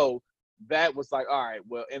 So that was like, all right,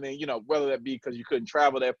 well, and then, whether that be because you couldn't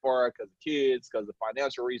travel that far, because of kids, because of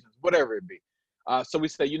financial reasons, whatever it be. So we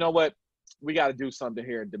said, you know what, we got to do something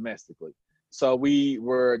here domestically. So we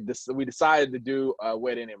decided to do a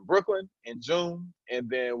wedding in Brooklyn in June, and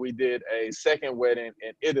then we did a second wedding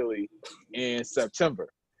in Italy in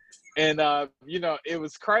September. And it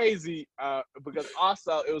was crazy because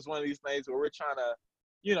also it was one of these things where we're trying to,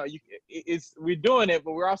 we're doing it,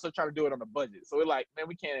 but we're also trying to do it on a budget. So we're like, man,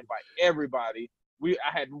 we can't invite everybody.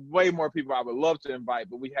 I had way more people I would love to invite,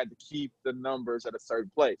 but we had to keep the numbers at a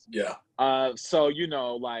certain place. Yeah. So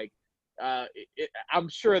I'm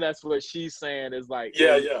sure that's what she's saying is like,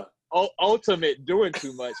 yeah. Ultimate doing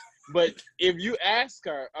too much. But if you ask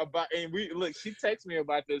her about, and she texts me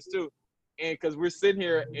about this too, and because we're sitting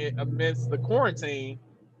here amidst the quarantine,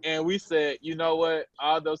 and we said, you know what,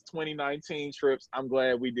 all those 2019 trips, I'm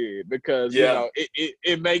glad we did, because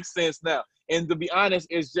it makes sense now. And to be honest,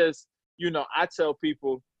 it's just, I tell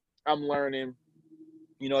people I'm learning,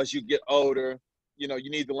 as you get older, you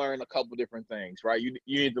need to learn a couple different things, right? You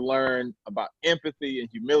need to learn about empathy and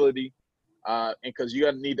humility, and because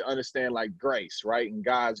you need to understand like grace, right? And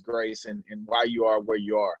God's grace and why you are where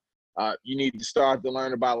you are. You need to start to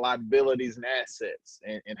learn about liabilities and assets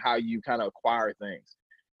and how you kind of acquire things.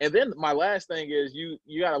 And then my last thing is you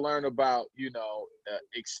got to learn about,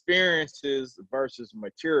 experiences versus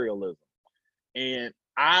materialism. And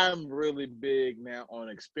I'm really big now on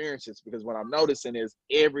experiences, because what I'm noticing is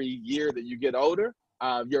every year that you get older,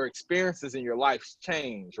 your experiences in your life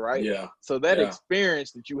change, right? Yeah. So that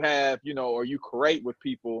experience that you have, or you create with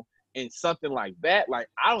people and something like that, like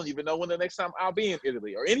I don't even know when the next time I'll be in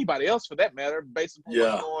Italy, or anybody else for that matter, based on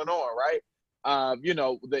what's going on, right?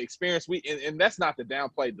 The experience and that's not to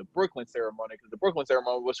downplay the Brooklyn ceremony, because the Brooklyn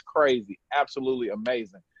ceremony was crazy, absolutely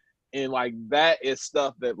amazing. And like that is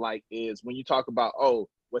stuff that like is when you talk about,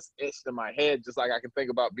 what's etched in my head, just like I can think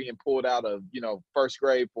about being pulled out of, first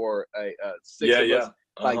grade for a six of us.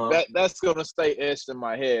 Like that's gonna stay etched in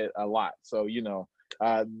my head a lot. So,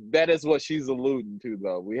 that is what she's alluding to,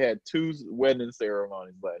 though. We had 2 wedding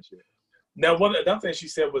ceremonies last year. Now, another thing she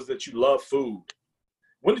said was that you love food.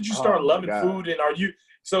 When did you start loving food? And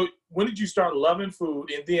when did you start loving food?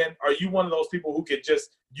 And then are you one of those people who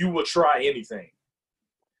you will try anything?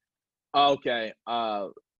 Okay.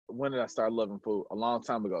 When did I start loving food? A long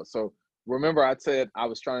time ago. So remember I said I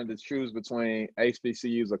was trying to choose between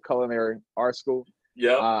HBCUs or culinary art school?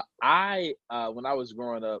 Yeah. When I was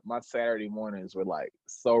growing up, my Saturday mornings were like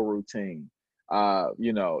so routine,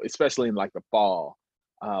 especially in like the fall,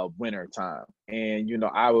 winter time. And,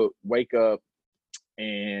 I would wake up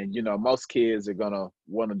and, most kids are going to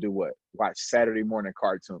want to do what? Watch Saturday morning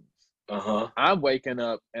cartoons. I'm waking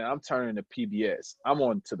up and I'm turning to PBS. I'm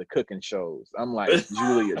on to the cooking shows. I'm like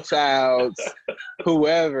Julia Childs,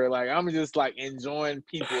 whoever. Like I'm just like enjoying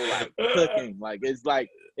people like cooking. Like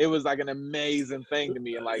it was like an amazing thing to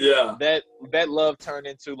me. And like that love turned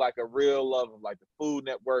into like a real love of like the Food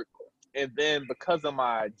Network. And then because of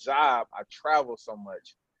my job, I travel so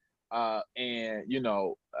much. And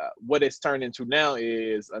what it's turned into now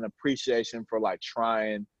is an appreciation for like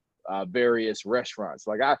trying various restaurants.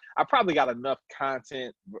 Like I probably got enough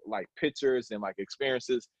content, like pictures and like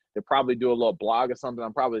experiences to probably do a little blog or something.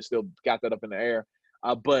 I'm probably still got that up in the air.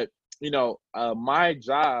 But my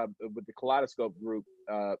job with the Kaleidoscope Group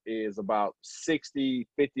is about 60-50%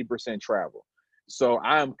 travel. So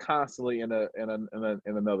I'm constantly in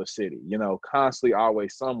another city, constantly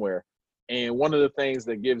always somewhere. And one of the things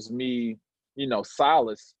that gives me,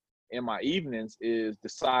 solace in my evenings is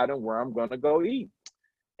deciding where I'm going to go eat.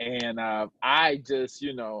 And I just,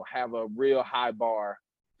 have a real high bar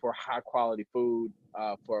for high quality food,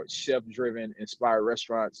 for chef-driven, inspired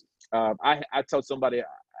restaurants. I told somebody,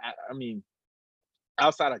 I mean,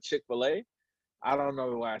 outside of Chick-fil-A, I don't know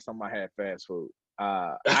the last time I had fast food.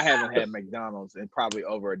 I haven't had McDonald's in probably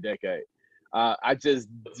over a decade. I just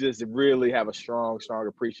really have a strong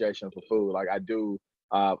appreciation for food. Like I do,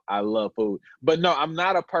 I love food. But no, I'm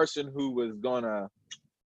not a person who was gonna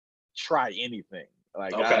try anything.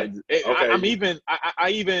 Like I'm even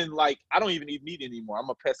I even like I don't even eat meat anymore. I'm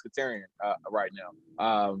a pescatarian right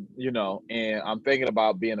now. And I'm thinking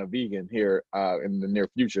about being a vegan here in the near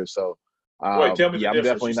future. So wait, tell me the difference.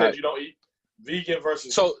 Definitely you not. Said you don't eat vegan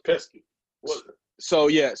versus pesky. What? So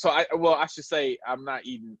I should say I'm not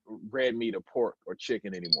eating red meat or pork or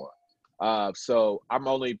chicken anymore. So I'm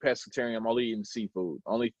only pescatarian. I'm only eating seafood.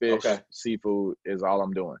 Only fish, seafood is all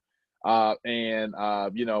I'm doing. When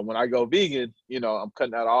I go vegan, I'm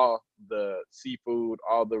cutting out all the seafood,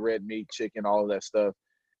 all the red meat, chicken, all of that stuff.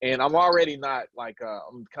 And I'm already not like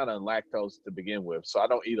I'm kind of lactose to begin with, so I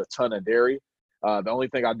don't eat a ton of dairy. The only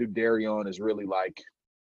thing I do dairy on is really like,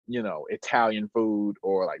 you know, Italian food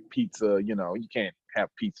or like pizza. You know, you can't have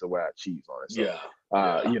pizza without cheese on it. So,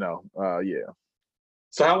 Yeah. you know, yeah.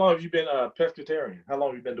 So how long have you been pescatarian? How long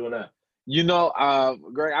have you been doing that? You know,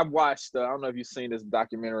 Greg, I've watched. I don't know if you've seen this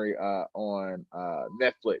documentary on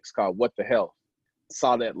Netflix called "What the Health."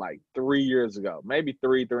 Saw that like 3 years ago, maybe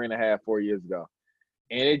 3.5, 4 years ago,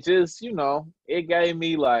 and it just, you know, it gave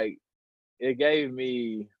me like, it gave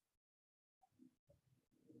me,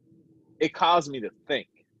 it caused me to think.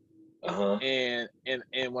 Uh-huh. And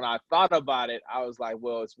when I thought about it, I was like,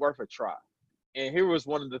 well, it's worth a try. And here was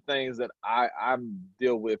one of the things that I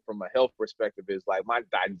deal with from a health perspective is like my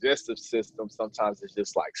digestive system sometimes is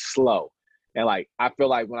just like slow. And like I feel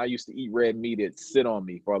like when I used to eat red meat, it'd sit on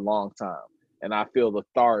me for a long time. And I feel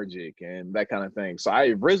lethargic and that kind of thing. So I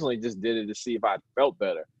originally just did it to see if I felt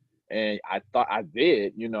better. And I thought I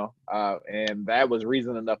did, you know, and that was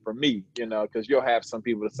reason enough for me, you know, because you'll have some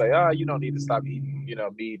people that say, oh, you don't need to stop eating, you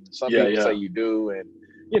know, meat. And some people say you do. And,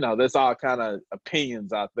 you know, there's all kind of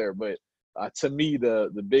opinions out there. But to me,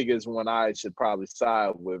 the biggest one I should probably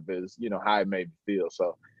side with is, you know, how it made me feel.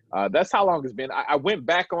 So that's how long it's been. I went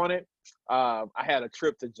back on it. I had a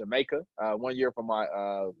trip to Jamaica 1 year for my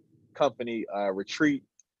company retreat,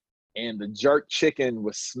 and the jerk chicken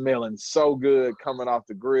was smelling so good coming off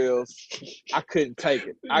the grills. I couldn't take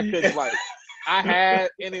it. I couldn't like. I had,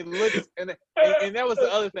 and it looks, and that was the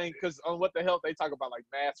other thing, because on What the Health they talk about like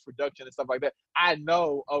mass production and stuff like that. I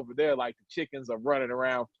know over there like the chickens are running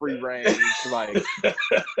around free range, like,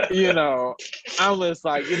 you know, I'm just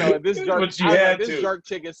like, you know, this jerk, this jerk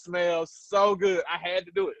chicken smells so good. I had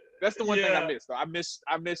to do it. That's the one thing I missed. Though. I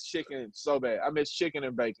miss chicken so bad. I miss chicken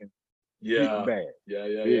and bacon. Yeah. Bad.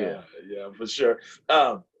 Yeah, for sure.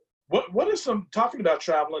 What are some, talking about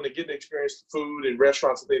traveling and getting to experience food and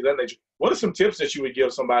restaurants and things of that nature, what are some tips that you would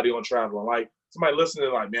give somebody on traveling? Like somebody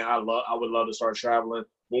listening, like, man, I would love to start traveling.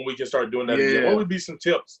 When we can start doing that again, what would be some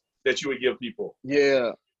tips that you would give people?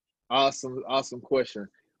 Yeah, awesome question.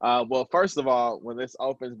 Well, first of all, when this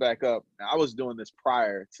opens back up, I was doing this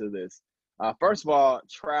prior to this. First of all,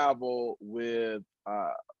 travel with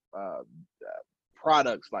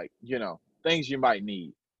products like, you know, things you might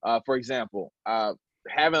need. For example,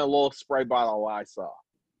 having a little spray bottle of Lysol.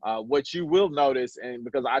 What you will notice, and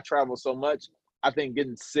because I travel so much, I think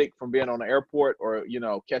getting sick from being on the airport or, you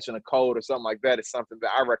know, catching a cold or something like that is something that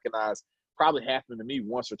I recognize probably happened to me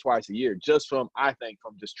once or twice a year, just from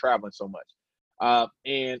just traveling so much.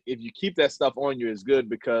 And if you keep that stuff on you, is good,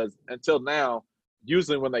 because until now,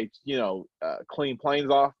 usually when they, you know, clean planes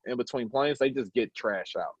off in between planes, they just get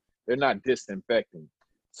trash out. They're not disinfecting.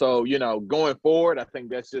 So, you know, going forward, I think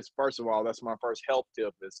that's just, first of all, that's my first health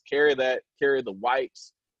tip is carry the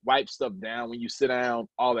wipes, wipe stuff down when you sit down,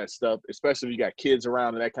 all that stuff, especially if you got kids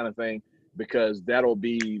around and that kind of thing, because that'll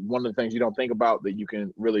be one of the things you don't think about that you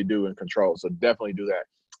can really do and control. So definitely do that.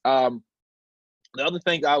 The other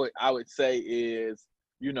thing I would say is,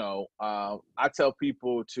 you know, I tell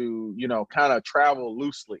people to, you know, kind of travel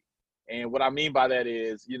loosely. And what I mean by that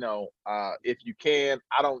is, you know, if you can,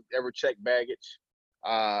 I don't ever check baggage.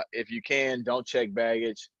 If you can, don't check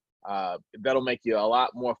baggage. That'll make you a lot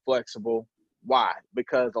more flexible. Why?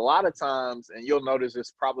 Because a lot of times, and you'll notice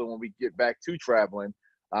this probably when we get back to traveling,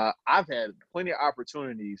 I've had plenty of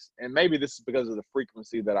opportunities, and maybe this is because of the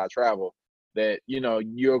frequency that I travel, that, you know,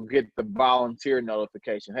 you'll get the volunteer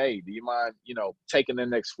notification. Hey, do you mind, you know, taking the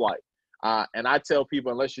next flight? And I tell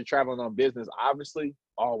people, unless you're traveling on business, obviously,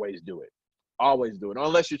 always do it. Always do it.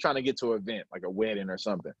 Unless you're trying to get to an event, like a wedding or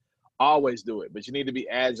something. Always do it. But you need to be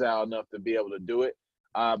agile enough to be able to do it.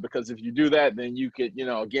 Because if you do that, then you could, you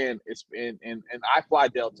know, again, it's and I fly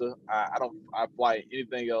Delta. I fly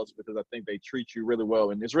anything else because I think they treat you really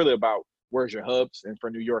well. And it's really about where's your hubs. And for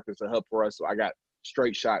New York, it's a hub for us. So I got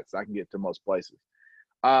straight shots. I can get to most places.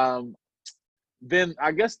 Then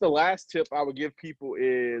I guess the last tip I would give people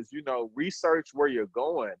is, you know, research where you're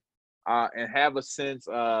going and have a sense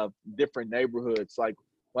of different neighborhoods. Like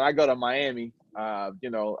when I go to Miami, you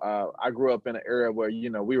know, I grew up in an area where, you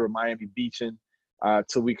know, we were Miami beaching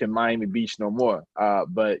till we can Miami Beach no more.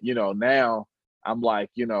 But, you know, now I'm like,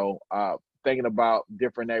 you know, thinking about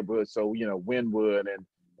different neighborhoods. So, you know, Wynwood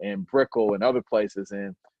and Brickell and other places.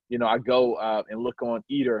 And, you know, I go and look on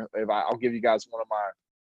Eater. I'll give you guys one of my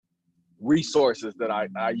resources that I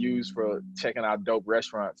use for checking out dope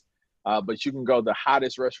restaurants. But you can go the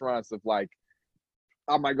hottest restaurants of, like,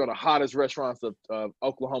 I might go to hottest restaurants of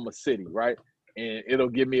Oklahoma City, right? And it'll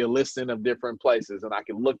give me a listing of different places, and I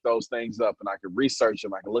can look those things up, and I can research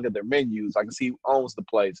them. I can look at their menus. I can see who owns the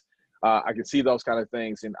place. I can see those kind of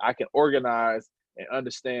things, and I can organize and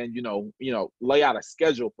understand, lay out a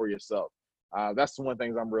schedule for yourself. That's the one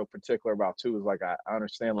thing I'm real particular about too, is like, I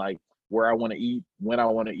understand like where I want to eat, when I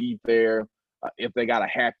want to eat there, if they got a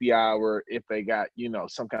happy hour, if they got,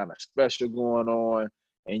 some kind of special going on,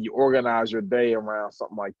 and you organize your day around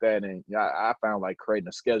something like that. And yeah, I found like creating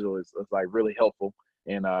a schedule is like really helpful.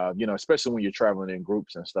 And, especially when you're traveling in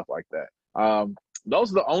groups and stuff like that.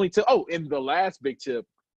 Those are the only two. Oh, and the last big tip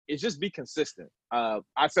is just be consistent.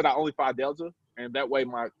 I said I only fly Delta, and that way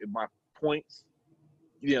my points,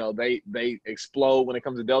 they explode when it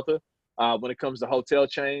comes to Delta. When it comes to hotel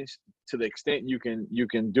change, to the extent you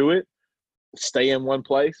can do it, stay in one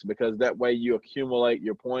place, because that way you accumulate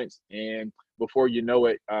your points, and before you know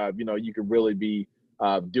it, you could really be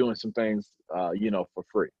doing some things, for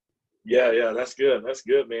free. Yeah, that's good. That's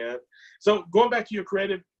good, man. So going back to your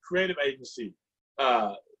creative agency,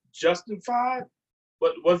 Justified.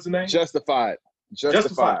 What's the name? Justified.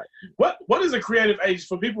 What is a creative agency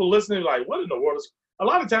for people listening? Like, what in the world is? A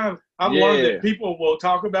lot of times, I've learned that people will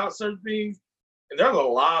talk about certain things, and there's a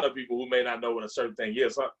lot of people who may not know what a certain thing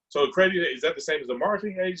is. So creative, is that the same as a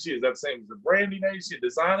marketing agency? Is that the same as a branding agency, a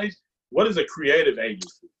design agency? What is a creative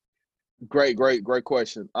agency? Great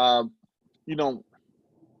question.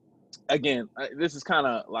 Again, this is kind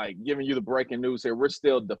of like giving you the breaking news here. We're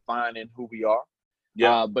still defining who we are.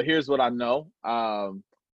 Yeah. But here's what I know.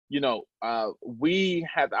 We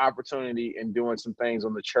had the opportunity in doing some things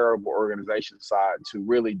on the charitable organization side to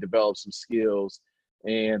really develop some skills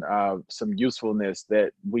and some usefulness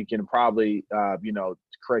that we can probably,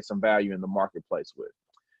 create some value in the marketplace with.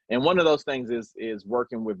 And one of those things is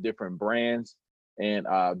working with different brands and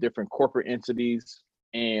different corporate entities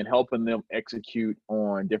and helping them execute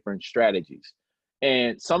on different strategies.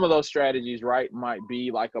 And some of those strategies, right, might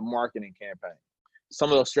be like a marketing campaign.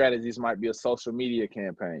 Some of those strategies might be a social media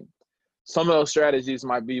campaign. Some of those strategies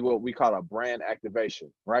might be what we call a brand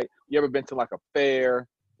activation, right? You ever been to like a fair,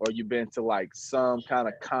 or you've been to like some kind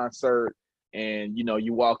of concert, and,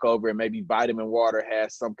 you walk over and maybe Vitamin Water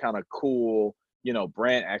has some kind of cool,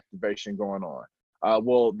 brand activation going on.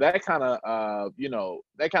 Well, that kind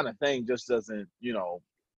of thing just doesn't,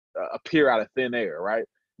 appear out of thin air, right?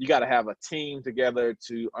 You got to have a team together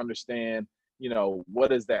to understand,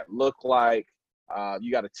 what does that look like?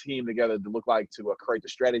 You got a team together to create the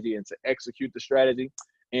strategy and to execute the strategy.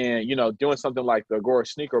 And, doing something like the Agora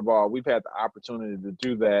Sneaker Ball, we've had the opportunity to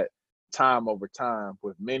do that time over time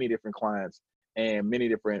with many different clients and many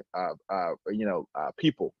different,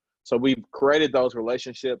 people. So we've created those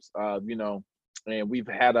relationships, and we've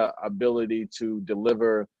had an ability to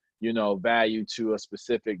deliver, value to a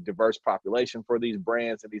specific diverse population for these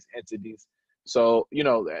brands and these entities. So,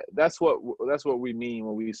 that's what we mean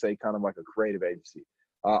when we say kind of like a creative agency.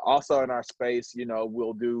 Also in our space,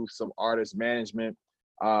 we'll do some artist management.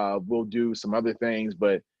 We'll do some other things,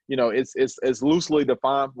 but, it's loosely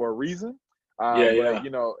defined for a reason. But,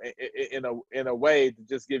 in a way, to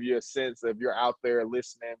just give you a sense of, you're out there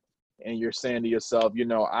listening and you're saying to yourself,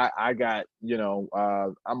 I got,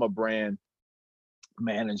 I'm a brand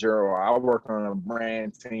manager, or I work on a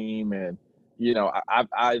brand team, and I've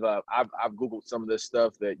Googled some of this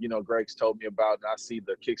stuff that Greg's told me about, and I see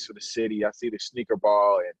the Kicks for the City, I see the Sneaker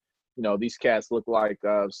Ball, and these cats look like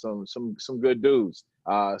some good dudes.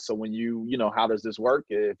 So when how does this work?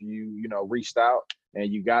 If you reached out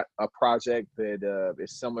and you got a project that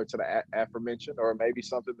is similar to the aforementioned, or maybe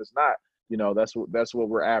something that's not, that's what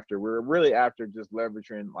we're after. We're really after just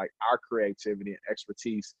leveraging like our creativity and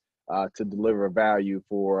expertise to deliver value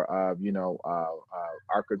for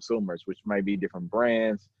our consumers, which may be different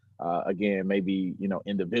brands, again, maybe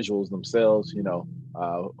individuals themselves, you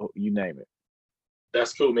name it.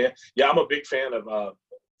 That's cool, man. Yeah, I'm a big fan of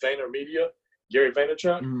VaynerMedia, Gary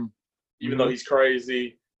Vaynerchuk. Mm-hmm. Even though he's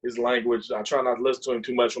crazy, his language, I try not to listen to him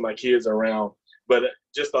too much when my kids are around, but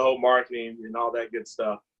just the whole marketing and all that good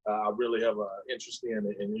stuff, I really have an interest in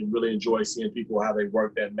it, and really enjoy seeing people, how they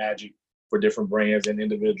work that magic for different brands and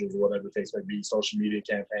individuals, whatever the case may be, social media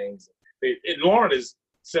campaigns. And Lauren is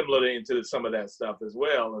similar into some of that stuff as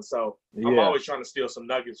well. And so I'm always trying to steal some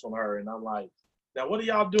nuggets from her. And I'm like, now what are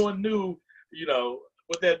y'all doing new,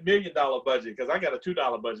 with that $1 million budget? Because I got a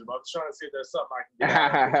 $2 budget, but I'm trying to see if there's something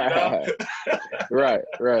I can get Right.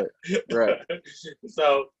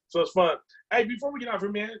 So it's fun. Hey, before we get out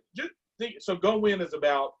here, man, just think, so Go Win is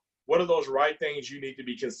about, what are those right things you need to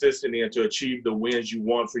be consistent in to achieve the wins you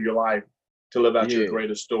want for your life, to live out your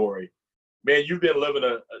greatest story? Man, you've been living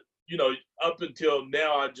up until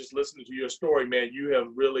now, I just listening to your story, man, you have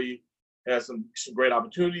really had some great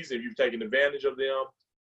opportunities, and you've taken advantage of them.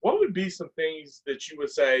 What would be some things that you would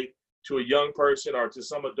say to a young person or to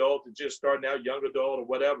some adult that's just starting out, young adult or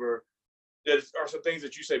whatever, that are some things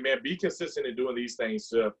that you say, man, be consistent in doing these things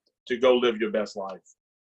to go live your best life?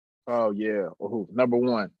 Oh yeah. Ooh, number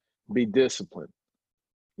one, be disciplined.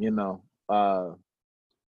 You know,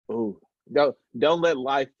 ooh, don't let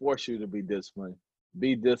life force you to be disciplined.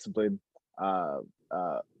 Be disciplined uh,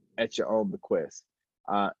 uh, at your own bequest.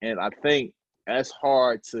 And I think that's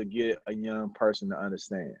hard to get a young person to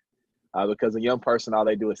understand because a young person, all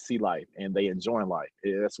they do is see life and they enjoy life.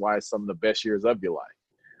 That's why it's some of the best years of your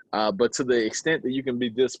life. But to the extent that you can be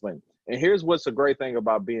disciplined, and here's what's a great thing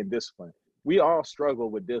about being disciplined. We all struggle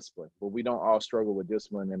with discipline, but we don't all struggle with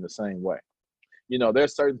discipline in the same way. You know,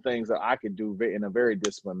 there's certain things that I can do in a very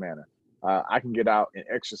disciplined manner. I can get out and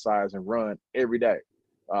exercise and run every day.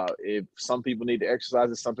 If some people need to exercise,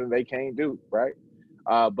 it's something they can't do, right?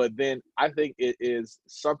 But then I think it is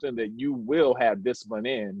something that you will have discipline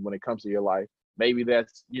in when it comes to your life. Maybe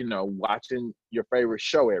that's, you know, watching your favorite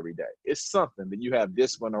show every day. It's something that you have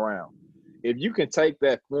discipline around. If you can take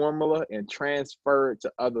that formula and transfer it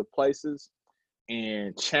to other places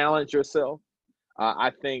and challenge yourself,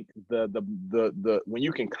 I think the when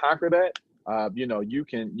you can conquer that, you know, you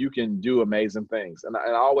can do amazing things. And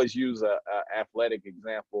I always use a athletic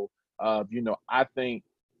example of, you know, I think,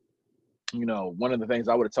 you know, one of the things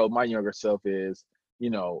I would have told my younger self is, you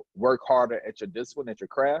know, work harder at your discipline, at your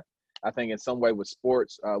craft. I think in some way with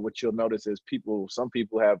sports, what you'll notice is some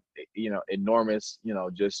people have, you know, enormous, you know,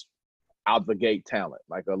 just out the gate talent,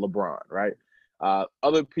 like a LeBron, right?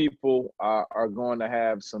 Other people are going to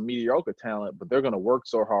have some mediocre talent, but they're going to work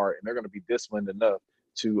so hard and they're going to be disciplined enough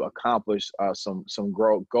to accomplish some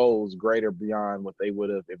goals greater beyond what they would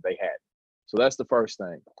have if they hadn't. So that's the first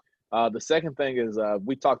thing. The second thing is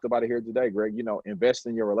we talked about it here today, Greg. You know, invest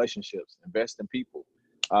in your relationships, invest in people.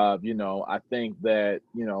 You know, I think that,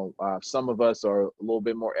 you know, some of us are a little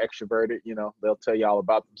bit more extroverted. You know, they'll tell you all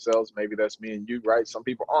about themselves. Maybe that's me and you, right? Some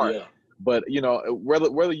people aren't. Yeah. But, you know,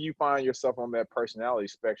 whether you find yourself on that personality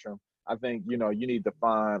spectrum, I think, you know, you need to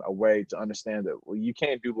find a way to understand that, well, you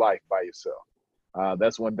can't do life by yourself.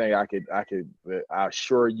 That's one thing I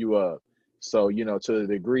assure you of. So, you know, to the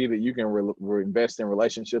degree that you can invest in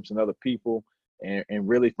relationships and other people and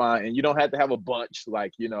really find, and you don't have to have a bunch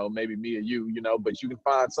like, you know, maybe me or you know, but you can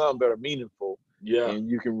find some that are meaningful. Yeah. And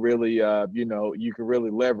you can really, you know, you can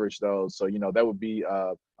really leverage those. So, you know, that would be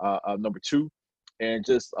number two. And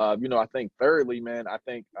just, you know, I think thirdly, man, I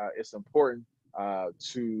think it's important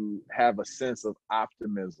to have a sense of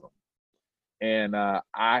optimism. And I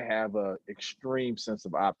have an extreme sense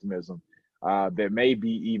of optimism that may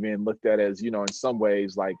be even looked at as, you know, in some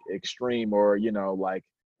ways like extreme or, you know, like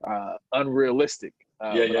unrealistic.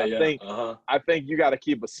 But I think you got to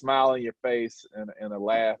keep a smile on your face and a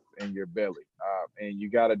laugh in your belly. And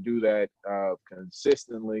you got to do that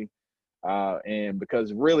consistently. And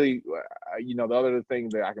because really, you know, the other thing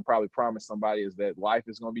that I can probably promise somebody is that life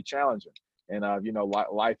is going to be challenging. And, you know,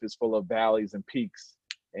 life is full of valleys and peaks.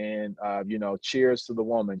 And, you know, cheers to the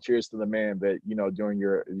woman, cheers to the man that, you know, during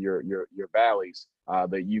your valleys,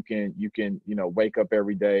 that you can, you know, wake up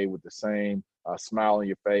every day with the same smile on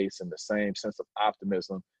your face and the same sense of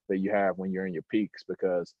optimism that you have when you're in your peaks,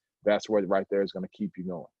 because that's where right there is going to keep you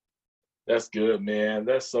going. That's good, man.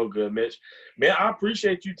 That's so good, Mitch. Man, I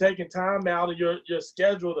appreciate you taking time out of your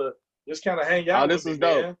schedule to just kind of hang out with me,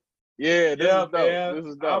 dope. Man. Yeah, this is dope. Man. This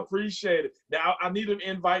is dope. I appreciate it. Now, I need an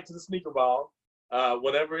invite to the Sneaker Ball.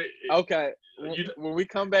 Whenever okay, when we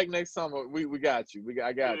come back next summer, we got you.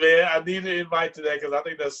 I got you. Man, I need an invite to that because I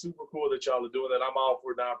think that's super cool that y'all are doing that. I'm all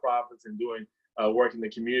for nonprofits and doing work in the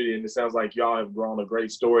community, and it sounds like y'all have grown a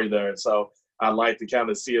great story there. And so I'd like to kind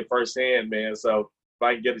of see it firsthand, man. So if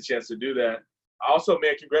I can get a chance to do that. Also,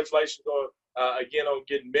 man, congratulations again on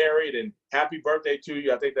getting married and happy birthday to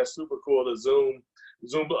you. I think that's super cool. The Zoom.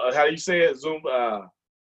 How do you say it? Zoom.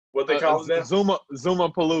 What they call it now?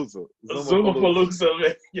 Zoomapalooza. Zoomapalooza,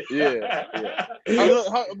 man.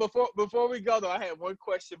 Yeah. Before we go though, I had one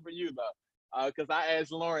question for you though, because I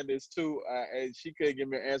asked Lauren this too, and she couldn't give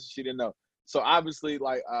me an answer. She didn't know. So obviously,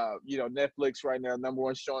 like, you know, Netflix right now,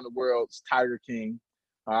 #1 show in the world is Tiger King.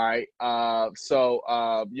 All right. So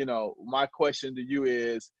you know, my question to you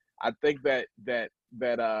is, I think that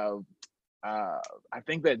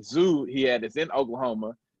zoo he had is in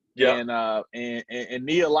Oklahoma. Yeah. And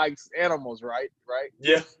Nia likes animals, right?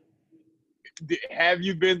 Yeah. Have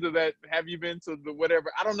you been to that? Have you been to the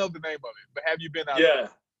whatever? I don't know the name of it, but have you been out there? Yeah.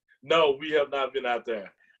 No, we have not been out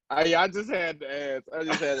there. I just had to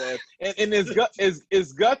ask. And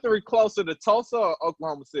is Guthrie closer to Tulsa or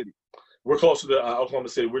Oklahoma City? We're closer to Oklahoma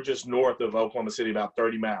City. We're just north of Oklahoma City, about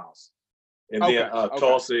 30 miles. And then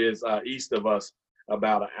Tulsa is east of us.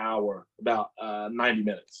 about an hour, about 90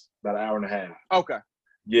 minutes, about an hour and a half. Okay.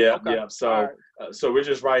 Yeah, Okay. yeah. So, All right. So we're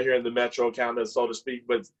just right here in the metro, kind of, so to speak.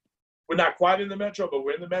 But we're not quite in the metro, but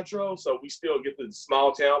we're in the metro, so we still get the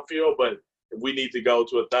small town feel. But if we need to go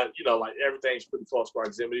to like everything's pretty close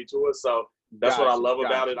proximity to us. So that's what I love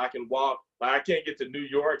about it. I can walk. Like I can't get to New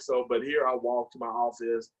York, but here I walk to my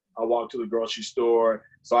office. I walk to the grocery store,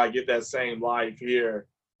 so I get that same life here.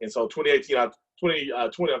 And so 2020,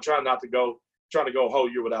 I'm trying to go a whole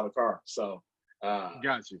year without a car. So.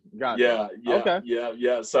 Got you. Yeah. Okay.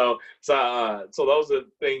 Yeah. So those are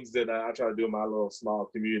things that I try to do in my little small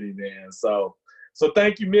community, man. So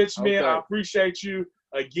thank you, Mitch, man. Okay. I appreciate you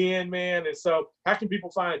again, man. And so, how can people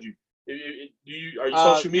find you? Are you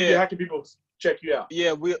social media? Yeah. How can people check you out?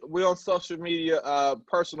 Yeah, we on social media.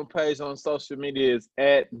 Personal page on social media is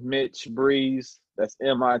at Mitch Breeze. That's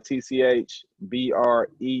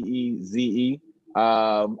MITCHBREEZE.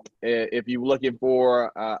 If you're looking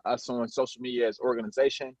for us on social media as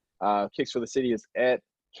organization, Kicks for the City is at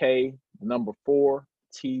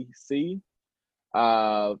K4TC.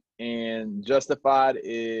 And Justified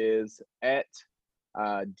is at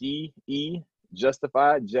DE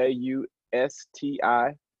Justified,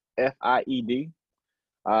 JUSTIFIED.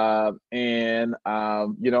 That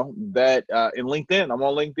in LinkedIn, I'm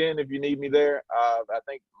on LinkedIn if you need me there. I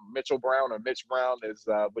think Mitchell Brown or Mitch Brown is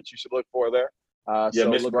what you should look for there. Yeah, so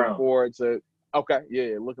Mitch looking Brown. forward to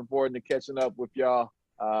looking forward to catching up with y'all.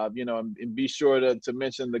 And be sure to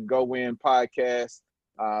mention the Go Win podcast.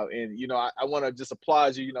 And I want to just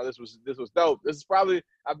applaud you. This was dope. This is probably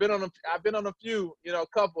I've been on a few,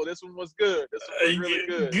 couple. This one was good. This one was really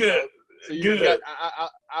good. Good. So you Good.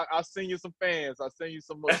 I'll send you some fans. I'll send you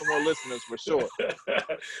some more listeners for sure.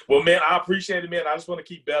 Well, man, I appreciate it, man. I just want to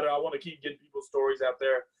keep better. I want to keep getting people's stories out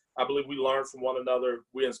there. I believe we learn from one another.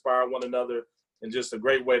 We inspire one another. And just a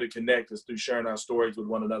great way to connect is through sharing our stories with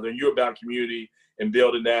one another. And you're about community and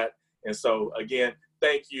building that. And so, again,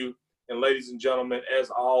 thank you. And ladies and gentlemen,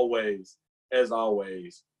 as always,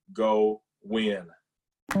 go win.